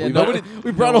mood, bro. Yeah,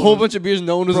 we brought a whole bunch of beers.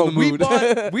 No one was in the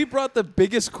mood. We brought the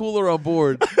biggest cooler on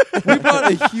board. We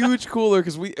brought a huge cooler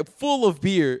because full of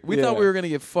beer. We thought we were gonna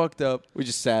get fucked up. We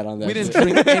just sat on that. We didn't shit.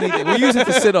 drink anything. We used it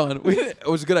to sit on. It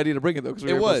was a good idea to bring it though because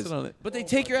we It were able to was. sit on it. But they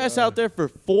take your ass out there for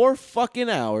 4 fucking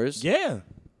hours. Yeah.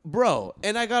 Bro,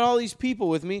 and I got all these people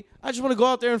with me. I just want to go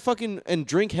out there and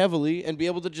drink heavily and be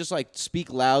able to just like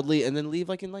speak loudly and then leave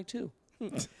like in like 2.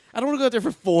 I don't want to go out there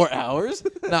for 4 hours.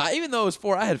 Nah, even though it was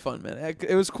 4, I had fun, man.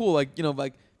 It was cool, like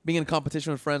like being in a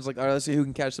competition with friends. Like, all right, let's see who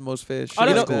can catch the most fish. Oh,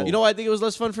 you, that's know, cool. you know why I think it was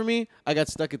less fun for me? I got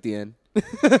stuck at the end.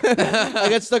 I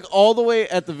got stuck all the way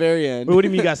at the very end. Wait, what do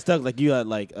you mean you got stuck? Like you got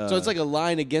like So it's like a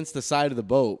line against the side of the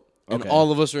boat. And Okay.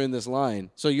 all of us are in this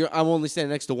line. So I'm only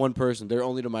standing next to one person. They're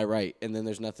only to my right, and then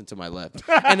there's nothing to my left.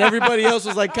 And everybody else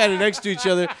was like kind of next to each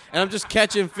other, and I'm just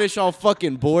catching fish all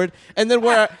fucking bored. And then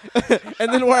where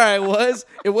I was,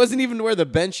 it wasn't even where the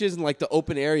bench is and like the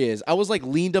open area is. I was like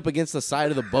leaned up against the side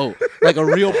of the boat, like a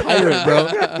real pirate,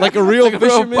 bro. Like a real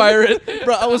fisherman. pirate.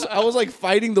 Bro, I was like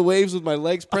fighting the waves with my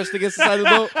legs pressed against the side of the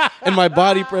boat and my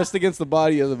body pressed against the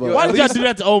body of the boat. why did y'all do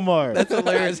that to Omar? That's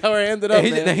hilarious. That's how I ended up,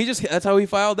 man. That's how he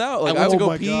filed out. Like, I went to Oh go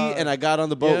my pee, God. and I got on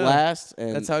the boat Yeah. last.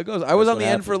 And That's how it goes. I was that's on the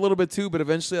what end for a happened. little bit too, but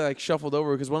eventually I like shuffled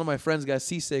over because one of my friends got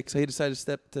seasick, so he decided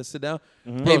to sit down.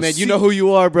 Hey, man, you know who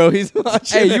you are, bro. He's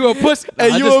watching. Hey, you a pussy? Hey,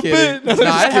 Nah, you just a kidding. bitch.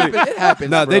 Nah, it happened. It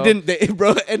happened. No, bro. they didn't,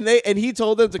 bro. And he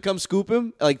told them to come scoop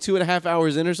him like 2.5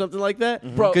 hours in or something like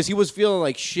that, Bro. because he was feeling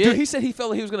like shit. Dude, he said he felt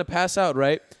like he was gonna pass out,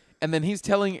 right? And then he's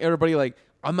telling everybody like,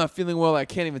 "I'm not feeling well. I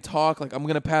can't even talk. Like, I'm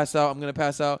gonna pass out. I'm gonna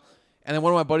pass out." And then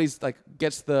one of my buddies like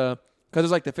gets because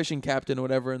there's like the fishing captain or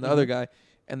whatever, and the other guy,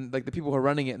 and like the people who are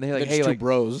running it, and they're like, They're "Hey, just two like,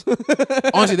 bros,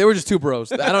 honestly, they were just 2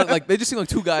 bros. I don't like. They just seemed like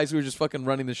 2 guys who were just fucking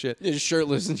running the shit. yeah, just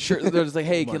shirtless and Sure, they're just like,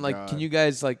 "Hey, my God. can you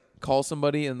guys like call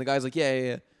somebody?" And the guy's like,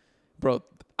 "Yeah, bro."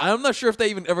 I'm not sure if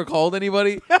they even ever called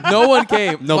anybody. No one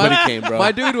came. Nobody came, bro.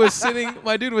 My dude was sitting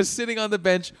on the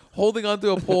bench, holding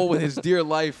onto a pole with his dear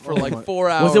life for like 4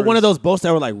 hours. Was it one of those boats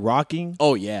that were like rocking?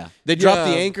 Oh yeah, they dropped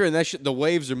the Yeah. anchor and the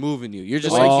waves are moving you. You're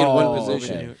just Oh, like in one okay.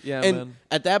 position. Yeah, and man.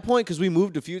 at that point, because we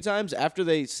moved a few times after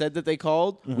they said that they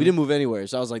called, we didn't move anywhere.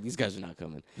 So I was like, these guys are not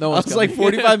coming. No I one's was like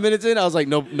coming. 45 minutes in. I was like,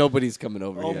 nobody's coming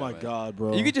over. Oh here. my God,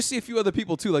 bro. You could just see a few other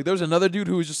people too. Like there was another dude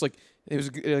who was just like, it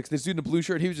was like this dude in a blue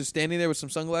shirt. He was just standing there with some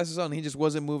sunglasses on. And he just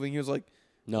wasn't moving. He was like,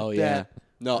 No, like yeah. that.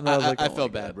 No, And I was like, I oh my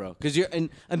felt bad, God. bro. Because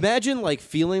imagine like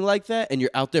feeling like that, and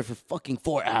you're out there for fucking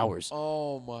 4 hours,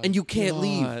 "Oh my!" and you can't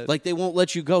leave. God. Like they won't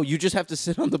let you go. You just have to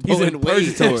sit on the He's boat in and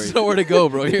wait. there's nowhere to go,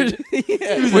 bro. You're just,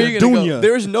 Yeah. where you gonna Dunya. go?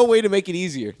 There is no way to make it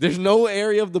easier. There's no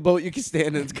area of the boat you can stand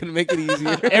in that's gonna make it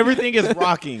easier. Everything is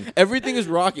rocking. Everything is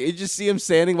rocky. You just see him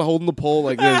standing holding the pole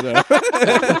like this.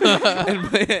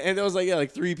 and there was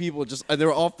like 3 people just, and they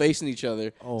were all facing each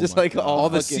other. Oh just my like God. All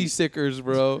the fucking- seasickers,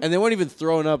 bro. And they weren't even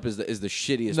throwing up is the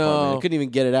shittiest No. part, man. They couldn't even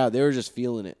get it out. They were just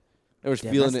feeling it. They were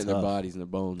Damn, feeling it that's in their tough. bodies and their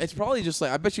bones. It's probably just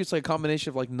like I bet you it's like a combination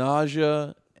of like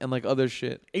nausea and like other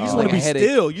shit. You just Like want to a be headache.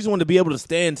 still. You just want to be able to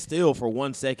stand still for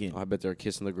 1 second. I bet they're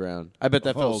kissing the ground. I bet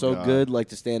that felt Oh, so God. good, like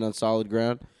to stand on solid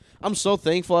ground. I'm so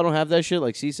thankful I don't have that shit,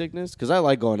 like seasickness, because I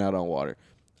like going out on water.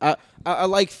 I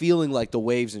like feeling like the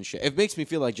waves and shit. It makes me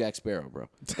feel like Jack Sparrow, bro.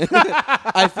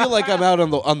 I feel like I'm out on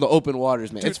the open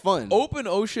waters, man. It's fun. Open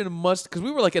ocean must, because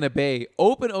we were like in a bay.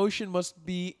 Open ocean must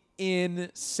be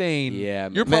insane. Yeah,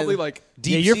 you're man. probably like,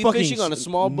 Deep Yeah, you're sea fucking fishing on a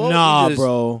small boat. nah, you just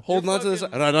bro. Holding on to this. dude.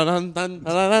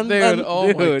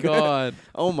 Oh my god.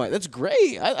 Oh my, that's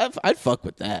great. I'd fuck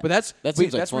with that. But that's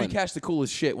seems like that's where you fun. catch the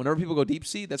coolest shit. Whenever people go deep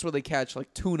sea, that's where they catch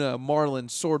like tuna, marlin,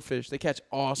 swordfish. They catch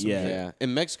awesome. Yeah. shit. Yeah,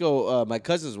 in Mexico, my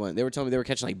cousins went. They were telling me they were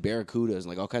catching like barracudas and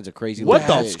like all kinds of crazy. What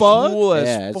little the fish. fuck? Cool as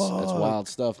Yeah, it's fuck. wild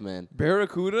stuff, man.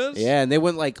 Barracudas. Yeah, and they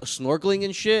went like snorkeling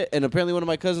and shit. And apparently, one of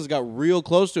my cousins got real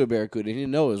close to a barracuda. And he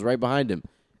didn't know it was right behind him.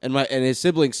 And his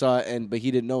siblings saw it, but he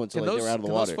didn't know until Can like, those, they were out of the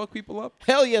can water. those fuck people up?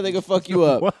 Hell yeah, they can fuck you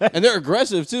up, What? and they're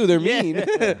aggressive too. They're Yeah. mean.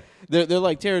 they're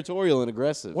like territorial and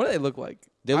aggressive. What do they look like?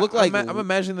 They look like I'm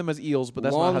imagining them as eels, but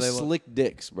that's long, not how they look. slick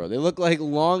dicks, bro. They look like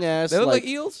long ass. They look like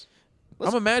eels.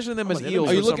 I'm imagining them as gonna- eels.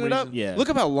 Are you for looking some it up? reason. Yeah. Look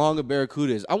up how long a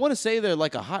barracuda is. I want to say they're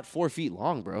like a hot 4 feet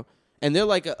long, bro. And they're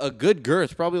like a good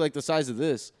girth, probably like the size of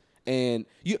this. And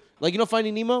you know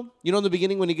Finding Nemo? You know in the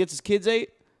beginning when he gets his kids ate?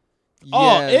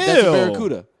 Oh, Yeah, That's a Ew.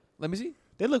 barracuda. Let me see.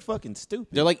 They look fucking stupid.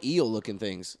 They're like eel-looking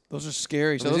things. Those are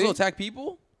scary. So Let me those will see. attack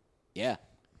people? Yeah.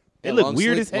 They Yeah, look long,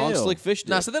 weird slick, as long, hell. slick fish.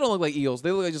 Nah, dick. so they don't look like eels.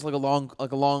 They look like just like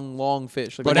a long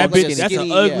fish. Like Bro, a that long, like a bitch, that's an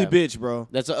skinny- ugly yeah. bitch, bro.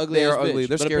 That's an ugly They ass are ugly. bitch.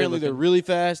 They're but scary apparently they're looking. really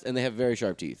fast and they have very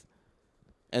sharp teeth.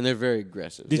 And they're very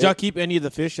aggressive. Did y'all keep any of the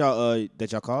fish y'all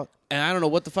that y'all caught? And I don't know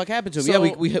what the fuck happened to them. So-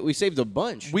 yeah, we saved a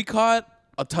bunch. We caught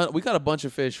a ton. We caught a bunch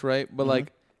of fish, right? But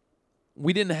like,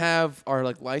 we didn't have our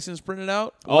like license printed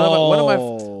out.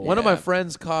 One of my Yeah.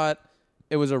 friends caught.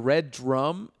 It was a red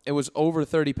drum. It was over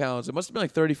 30 pounds. It must have been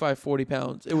like 35, 40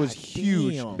 pounds. It was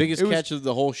huge. damn. Biggest It was catch of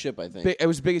the whole ship, I think. It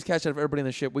was the biggest catch out of everybody in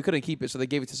the ship. We couldn't keep it, so they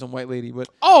gave it to some white lady. But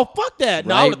Oh, fuck that.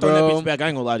 No, I Right, would have thrown that bro. bitch back. I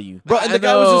ain't gonna lie to you. Bro, and I the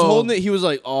guy was just know. holding it. He was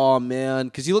like, "Oh man,"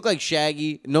 because he looked like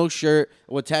Shaggy, no shirt,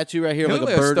 with tattoo right here, He like a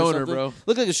looked like a bird or stoner, something. bro.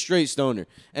 Looked like a straight stoner.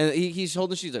 And he's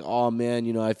holding. She's like, "Oh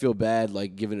man, I feel bad,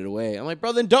 like giving it away." I'm like,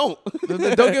 "Bro, then don't, don't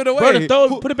give it away. Bro, to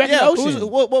throw, put it back yeah, in the who's- ocean.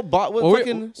 what Well,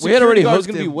 fucking we had already guard's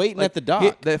hooked gonna him. be waiting Like, at the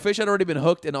dock? the fish had already been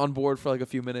hooked and on board for like a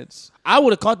few minutes. I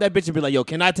would have caught that bitch and be like, yo,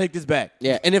 can I take this back?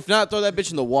 Yeah, and if not, throw that bitch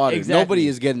in the water. Exactly. Nobody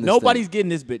is getting this. Nobody's thing. getting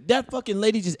this bitch. That fucking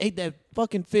lady just ate that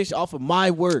fucking fish off of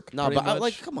my work. No, pretty but I'm much.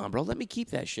 like, come on, bro. Let me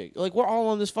keep that shit. Like, we're all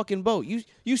on this fucking boat.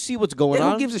 You see what's going Yeah,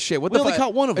 on? who gives a shit? What we the only fuck?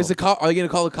 caught one of them. Is the cop? Are they gonna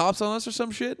call the cops on us or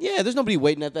some shit? Yeah, there's nobody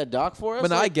waiting at that dock for us.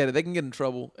 But no, I Like, get it. They can get in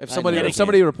trouble if I somebody know. if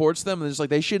somebody reports them and it's like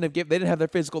they shouldn't have they didn't have their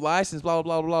physical license. Blah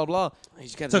blah blah blah blah. you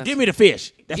just gotta So not- give me the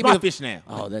fish. That's Give me my the- fish now.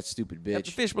 Oh, that stupid The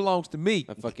bitch. fish belongs to me.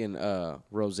 A fucking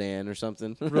Roseanne or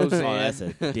something. Roseanne. Oh, that's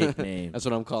a dick name. That's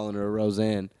what I'm calling her,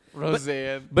 Roseanne.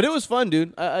 Roseanne. But it was fun,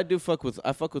 dude. I fuck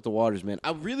with the waters, man.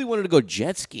 I really wanted to go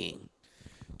jet skiing.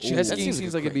 Jet that skiing seems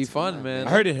seems like like a it'd be great fun, time, man.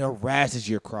 I heard it harasses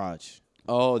your crotch.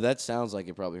 Oh, that sounds like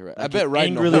it probably hurt. I Like bet it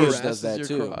riding a angrily horse harasses does that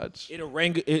your too. crotch.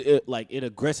 It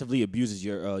aggressively abuses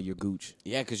your gooch.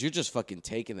 Yeah, because you're just fucking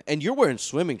taking it, and you're wearing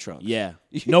swimming trunks. Yeah,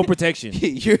 no protection.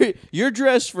 you're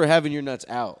dressed for having your nuts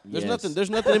out. There's Yes.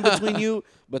 nothing in between you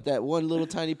but that one little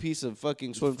tiny piece of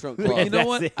fucking swim trunk cloth. You know That's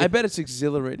what? it. I bet it's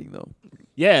exhilarating though.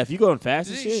 Yeah, if you going fast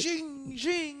and shit. Zing,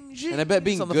 zing, zing. And I bet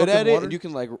being It's on the good fucking at it, water. and you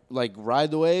can like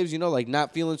ride the waves, like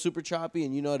not feeling super choppy,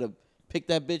 and you know how to pick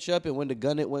that bitch up and when to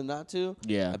gun it, when not to.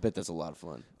 Yeah. I bet that's a lot of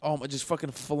fun. Oh, just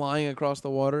fucking flying across the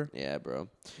water. Yeah, bro.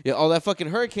 Yeah, all that fucking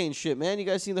hurricane shit, man. You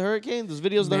guys seen the hurricane? Those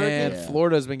videos of the Man, hurricane?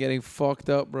 Florida's been getting fucked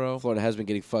up, bro. Florida has been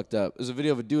getting fucked up. There's a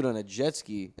video of a dude on a jet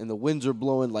ski, and the winds are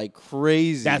blowing like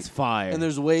crazy. That's fire. And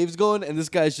there's waves going, and this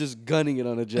guy's just gunning it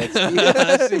on a jet ski.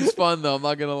 that seems fun though. I'm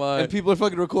not gonna lie. And people are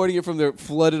fucking recording it from their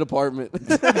flooded apartment,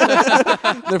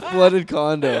 their flooded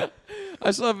condo.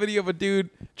 I saw a video of a dude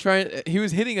he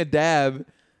was hitting a dab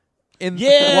in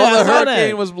Yeah, while I the saw hurricane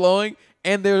that. was blowing,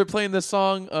 and they were playing the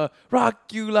song "Rock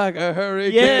You Like a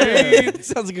Hurricane." Yeah.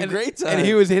 Sounds like a and, great time. And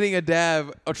he was hitting a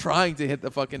dab, or trying to hit the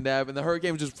fucking dab, and the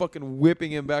hurricane was just fucking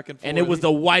whipping him back and forth. And it was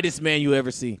the whitest man you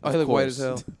ever see. he looked white as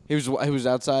hell. He was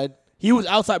outside. He was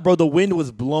outside, bro. The wind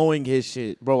was blowing his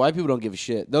shit. Bro, white people don't give a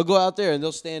shit. They'll go out there and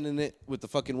they'll stand in it with the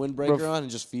fucking windbreaker Bro, on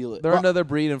and just feel it. They're another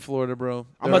breed in Florida, bro.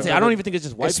 I'm about to say, I don't even think it's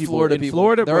just white It's people. Florida In people.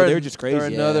 Florida, bro, they're an- just crazy. They're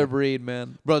Yeah. another breed,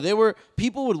 man. Bro,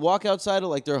 people would walk outside of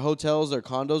like their hotels, their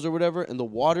condos or whatever, and the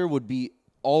water would be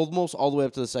almost all the way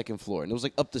up to the second floor. And it was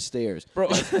like up the stairs. Bro,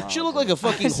 She looked like a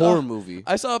fucking saw- horror movie.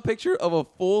 I saw a picture of a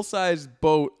full-size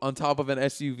boat on top of an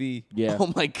SUV, Yeah.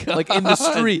 Oh my god. like in the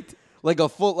street. Like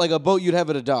a boat you'd have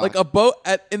at a dock. Like a boat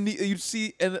you'd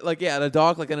see at a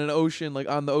dock, like in an ocean, like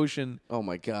on the ocean. oh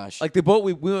my gosh. Like the boat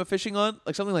we went fishing on,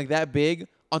 like something like that big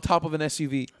on top of an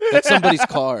SUV. that's somebody's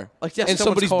car. Like, yeah, and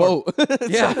someone's somebody's car. boat.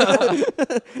 Yeah.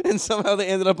 And somehow they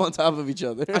ended up on top of each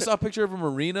other. I saw a picture of a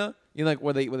marina, like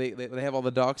where they have all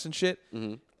the docks and shit.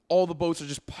 All the boats are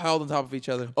just piled on top of each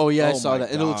other. Oh yeah, I Oh saw my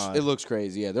that. And God. it looks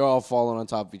crazy. Yeah, they're all falling on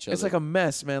top of each other. It's like a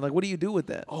mess, man. Like, what do you do with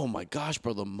that? oh my gosh,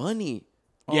 bro, the money.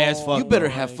 Yeah, it's Oh, fucked. You better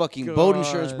my have fucking boat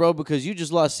insurance, God. bro, because you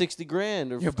just lost 60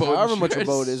 grand or Your boat however much your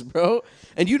boat insurance. is, bro.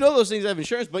 And you know those things have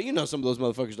insurance, but you know some of those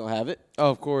motherfuckers don't have it. Oh,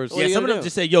 of course. What Yeah, are you some of gonna them do?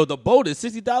 just say, yo, the boat is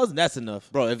 60,000. That's enough.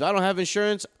 Bro, if I don't have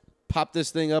insurance, pop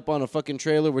this thing up on a fucking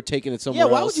trailer. We're taking it Yeah, somewhere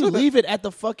why else. would you leave it at the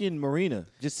fucking marina?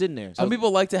 Just sitting there. Some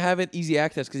people like to have it easy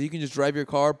access because you can just drive your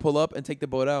car, pull up, and take the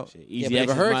boat out. Yeah, Easy but if a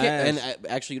access, my hurricane, ass. and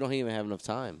actually, you don't even have enough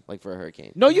time, like for a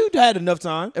hurricane. No, you had enough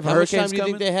time. If a How much time hurricane's do you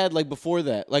coming, think they had, like before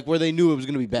that, like where they knew it was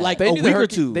gonna be bad? Like, they a knew week the or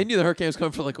hurricane, two. They knew the hurricane was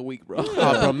coming for like a week, bro. oh,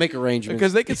 bro, make arrangements.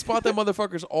 Because they could spot them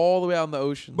motherfuckers all the way out in the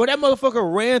ocean. But that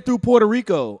motherfucker ran through Puerto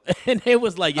Rico, and it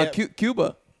was like, yeah,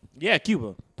 Cuba. Yeah,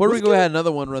 Cuba. Puerto What's Rico good? had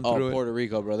another one run Oh, through it. Puerto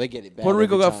Rico, bro. They get it bad. Puerto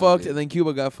Rico every got time, fucked, dude. and then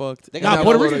Cuba got fucked. They And got now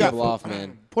Puerto Puerto Rico Rico got off,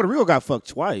 man. Puerto Rico got fucked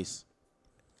twice.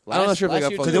 I'm not sure if they Last got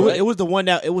year fucked too, Because Right.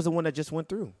 it was the one that just went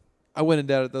through. I wouldn't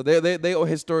doubt it though. They owe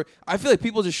historic. I feel like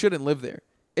people just shouldn't live there.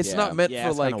 It's Yeah. not meant Yeah, for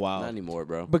it's like kinda wild. Not anymore,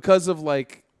 bro. because of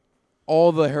like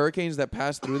all the hurricanes that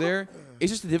pass through there.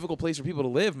 It's just a difficult place for people to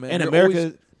live, man. And You're America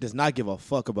always- does not give a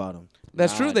fuck about them.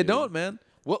 that's Nah, true. They dude. don't, man.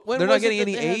 When They're was not it getting that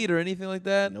any they had- aid or anything like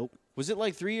that. Nope. Was it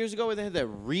like 3 years ago where they had that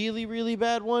really, really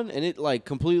bad one and it like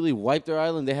completely wiped their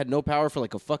island? They had no power for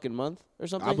like a fucking month or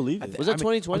something? I believe it. Was that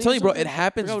 2020? I'm telling you, bro, or it something?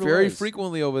 happens Forgot what it very was.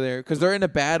 frequently over there because they're in a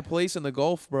bad place in the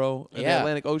Gulf, bro. In the Yeah.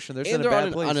 Atlantic Ocean. They're just And in a they're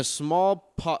bad on a place.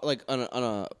 small, like on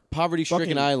a poverty-stricken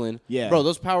Fucking- island. yeah. Bro,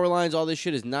 those power lines, all this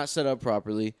shit is not set up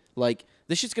properly. Like,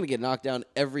 this shit's going to get knocked down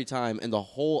every time and the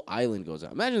whole island goes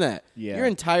out. Imagine that. Yeah. Your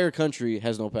entire country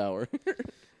has no power.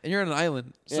 And you're on an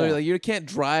island, so Yeah. like you can't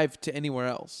drive to anywhere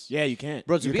else. Yeah, you can't.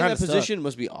 Bro, to You're be in that kinda stuck. position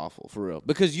must be awful, for real.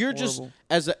 Because you're just, Horrible.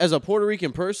 as a Puerto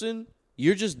Rican person,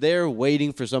 you're just there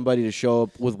waiting for somebody to show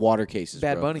up with water cases.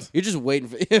 Bad bro. Bunny. You're just waiting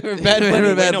for Bad Waiting Bunny.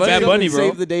 for Bad Bunny. Bad Bunny, bro.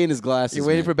 Save the day in his glasses. You're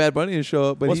waiting man. for Bad Bunny to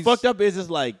show up, but What's he's fucked up is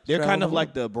like they're kind traveling of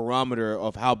like the barometer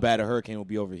of how bad a hurricane will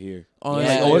be over here.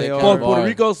 Honestly, Yeah, Like, they oh, are. it's Puerto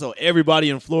Rico, so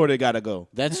everybody in Florida gotta go.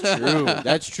 That's true.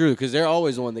 That's true. Because they're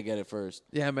always the one that get it first.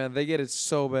 Yeah, man, they get it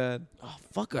so bad. Oh,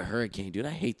 fuck a hurricane, dude. I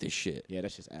hate this shit. Yeah,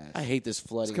 that's just ass. I hate this It's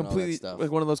flooding and all that completely stuff.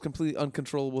 like one of those completely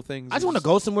uncontrollable things. I just want to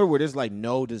go somewhere where there's like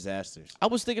no disasters. I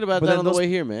was thinking about But that then on the those- way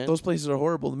here, man. Those places are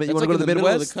horrible. You That's want to like go in to the middle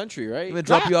of Midwest? the country, right? I'm gonna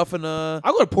drop you off in I'll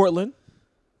go to Portland.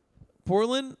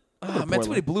 Portland. Ah, man, too Portland.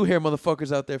 many blue hair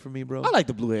motherfuckers out there for me, bro. I like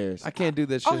the blue hairs. I can't do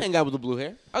this I'll shit. hang out with the blue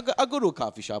hair. I'll go to a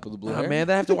coffee shop with the blue Ah, hair. man,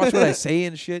 I have to watch what I say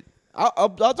and shit. I'll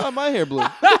dye my hair blue.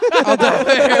 I'll dye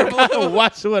my hair blue.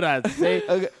 Watch what I say.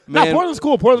 Okay. No, Man, Portland's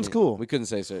cool. Portland's cool. we couldn't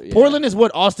say so. Yeah. Portland is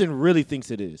what Austin really thinks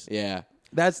it is. Yeah.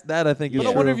 That I think is But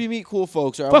I true. wonder if you meet cool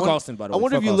folks. Or Fuck Austin, by the I way.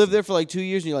 wonder if Fuck you Austin. live there for like 2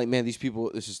 years and you're like, man, these people,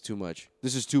 this is too much.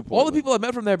 This is too all the Portland. people I've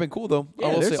met from there have been cool though. Yeah, I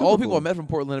will they're say super all the people cool. I've met from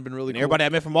Portland have been really And cool. everybody I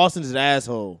met from Austin is an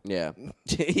asshole. Yeah.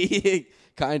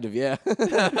 Kind of, yeah.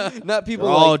 Not people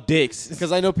They're all like, dicks.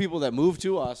 because I know people that move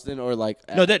to Austin or like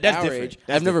No, that's our different. age.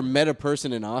 That's I've never met a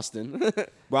person in Austin.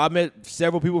 Bro, I met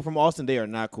several people from Austin. They are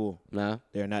not cool. Nah.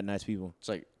 They are not nice people. It's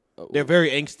like, oh, They're very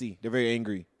angsty. They're very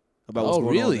angry about what's Oh, going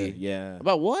on really? there. Yeah.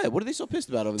 about what? What are they so pissed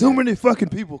about over there? Too many fucking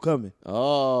people coming.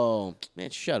 Oh,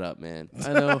 man, shut up, man.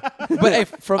 I know, but hey,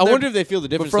 from I their, wonder if they feel the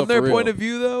but difference. from though, their for point real. of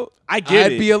view though, I get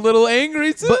I'd it. be a little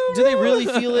angry too. But do they really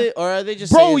feel it, or are they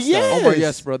just Bro, saying stuff? yes. Oh my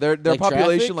yes, bro. Their Like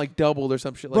population traffic? like doubled or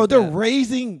some shit Bro, like they're that.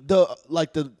 raising the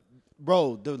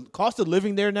cost of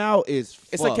living there now is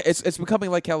It's fucked. like it's becoming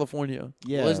like California.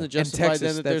 yeah. Well, isn't it In justified Texas,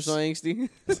 then that they're so that's- angsty?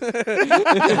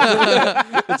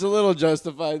 It's a little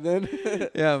justified then.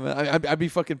 Yeah, man. I'd be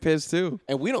fucking pissed too.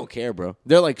 And we don't care, bro.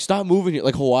 They're like, stop moving here.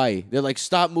 Like Hawaii. They're like,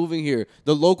 stop moving here.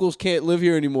 The locals can't live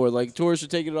here anymore. Like, tourists are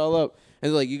taking it all up. And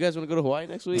they're like, you guys want to go to Hawaii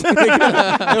next week? They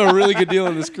have a really good deal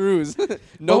on this cruise. But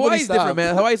Nobody Hawaii's stopped. different,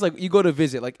 man. Hawaii's like you go to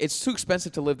visit. Like it's too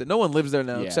expensive to live there. No one lives there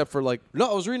now Yeah. except for like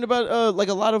No, I was reading about like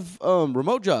a lot of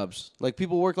remote jobs. Like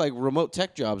people work like remote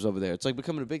tech jobs over there. It's like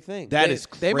becoming a big thing. That they, is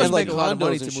they crazy. must Like make a lot of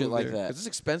money condos to and move shit like there, that. 'cause it's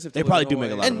expensive. They to probably live in do make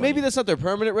a Hawaii. lot of And maybe that's not their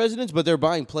permanent residence, but they're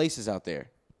buying places out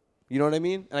there. You know what I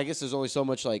mean? And I guess there's only so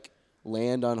much like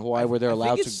land on Hawaii where they're I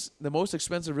allowed think to. it's the most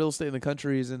expensive real estate in the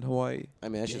country is in Hawaii. I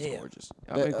mean, that shit's Yeah. gorgeous.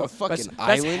 I mean, a fucking that's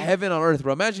island. heaven on earth,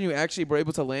 bro. Imagine you actually were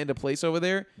able to land a place over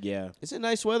there, Yeah. Is it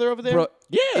nice weather over there? bro.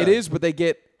 Yeah. It is, but they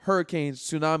get hurricanes,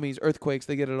 tsunamis, earthquakes.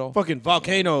 They get it all. Fucking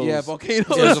volcanoes. Yeah, volcanoes.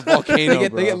 There's a volcano, they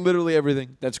bro. get literally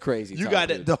everything. That's crazy. You talk, got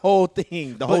dude. it, the whole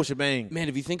thing, the whole shebang. Man,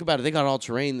 if you think about it, they got all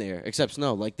terrain there except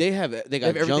snow. Like they got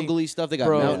everything. jungly stuff, they got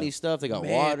Bro. mountainy stuff, they got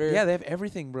Man, water. Yeah, they have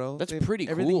everything, bro. That's They have pretty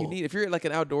everything you cool. need. If you're like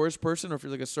an outdoors person or if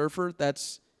you're like a surfer,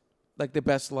 that's like the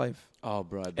best life. Oh,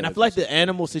 bro. And I feel like the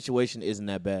animal situation isn't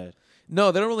that bad.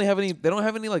 No, they don't really have any. They don't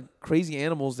have any like crazy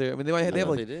animals there. I mean, they might have, they have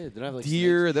like they did. They don't have like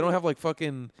deer. snakes. They don't have like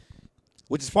fucking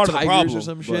Which is part of the tigers problem. or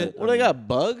some but, shit. What do they got?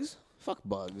 Bugs? Fuck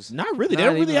bugs. Not really. They Not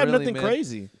don't really even have really, nothing man.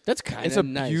 crazy. That's kind of it's a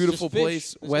nice. beautiful Just fish. place.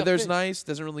 It's got Weather's fish. nice.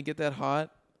 Doesn't really get that hot.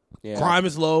 Yeah. Crime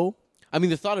is low. I mean,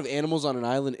 the thought of animals on an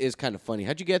island is kind of funny.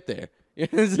 How'd you get there?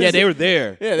 Yeah, they were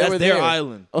there. Yeah, they That's were their there.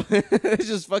 island. It's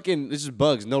just fucking. It's just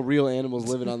bugs. No real animals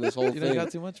living on this whole You know, thing.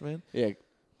 got too much, man. Yeah.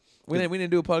 We didn't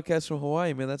do a podcast from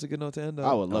Hawaii, man. That's a good note to end on.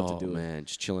 I would love Oh, to do it. man,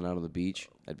 just chilling out on the beach.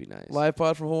 That'd be nice. Live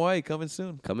pod from Hawaii coming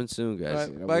soon. Coming soon, All guys.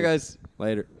 right, bye, guys.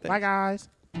 Later. Bye, guys.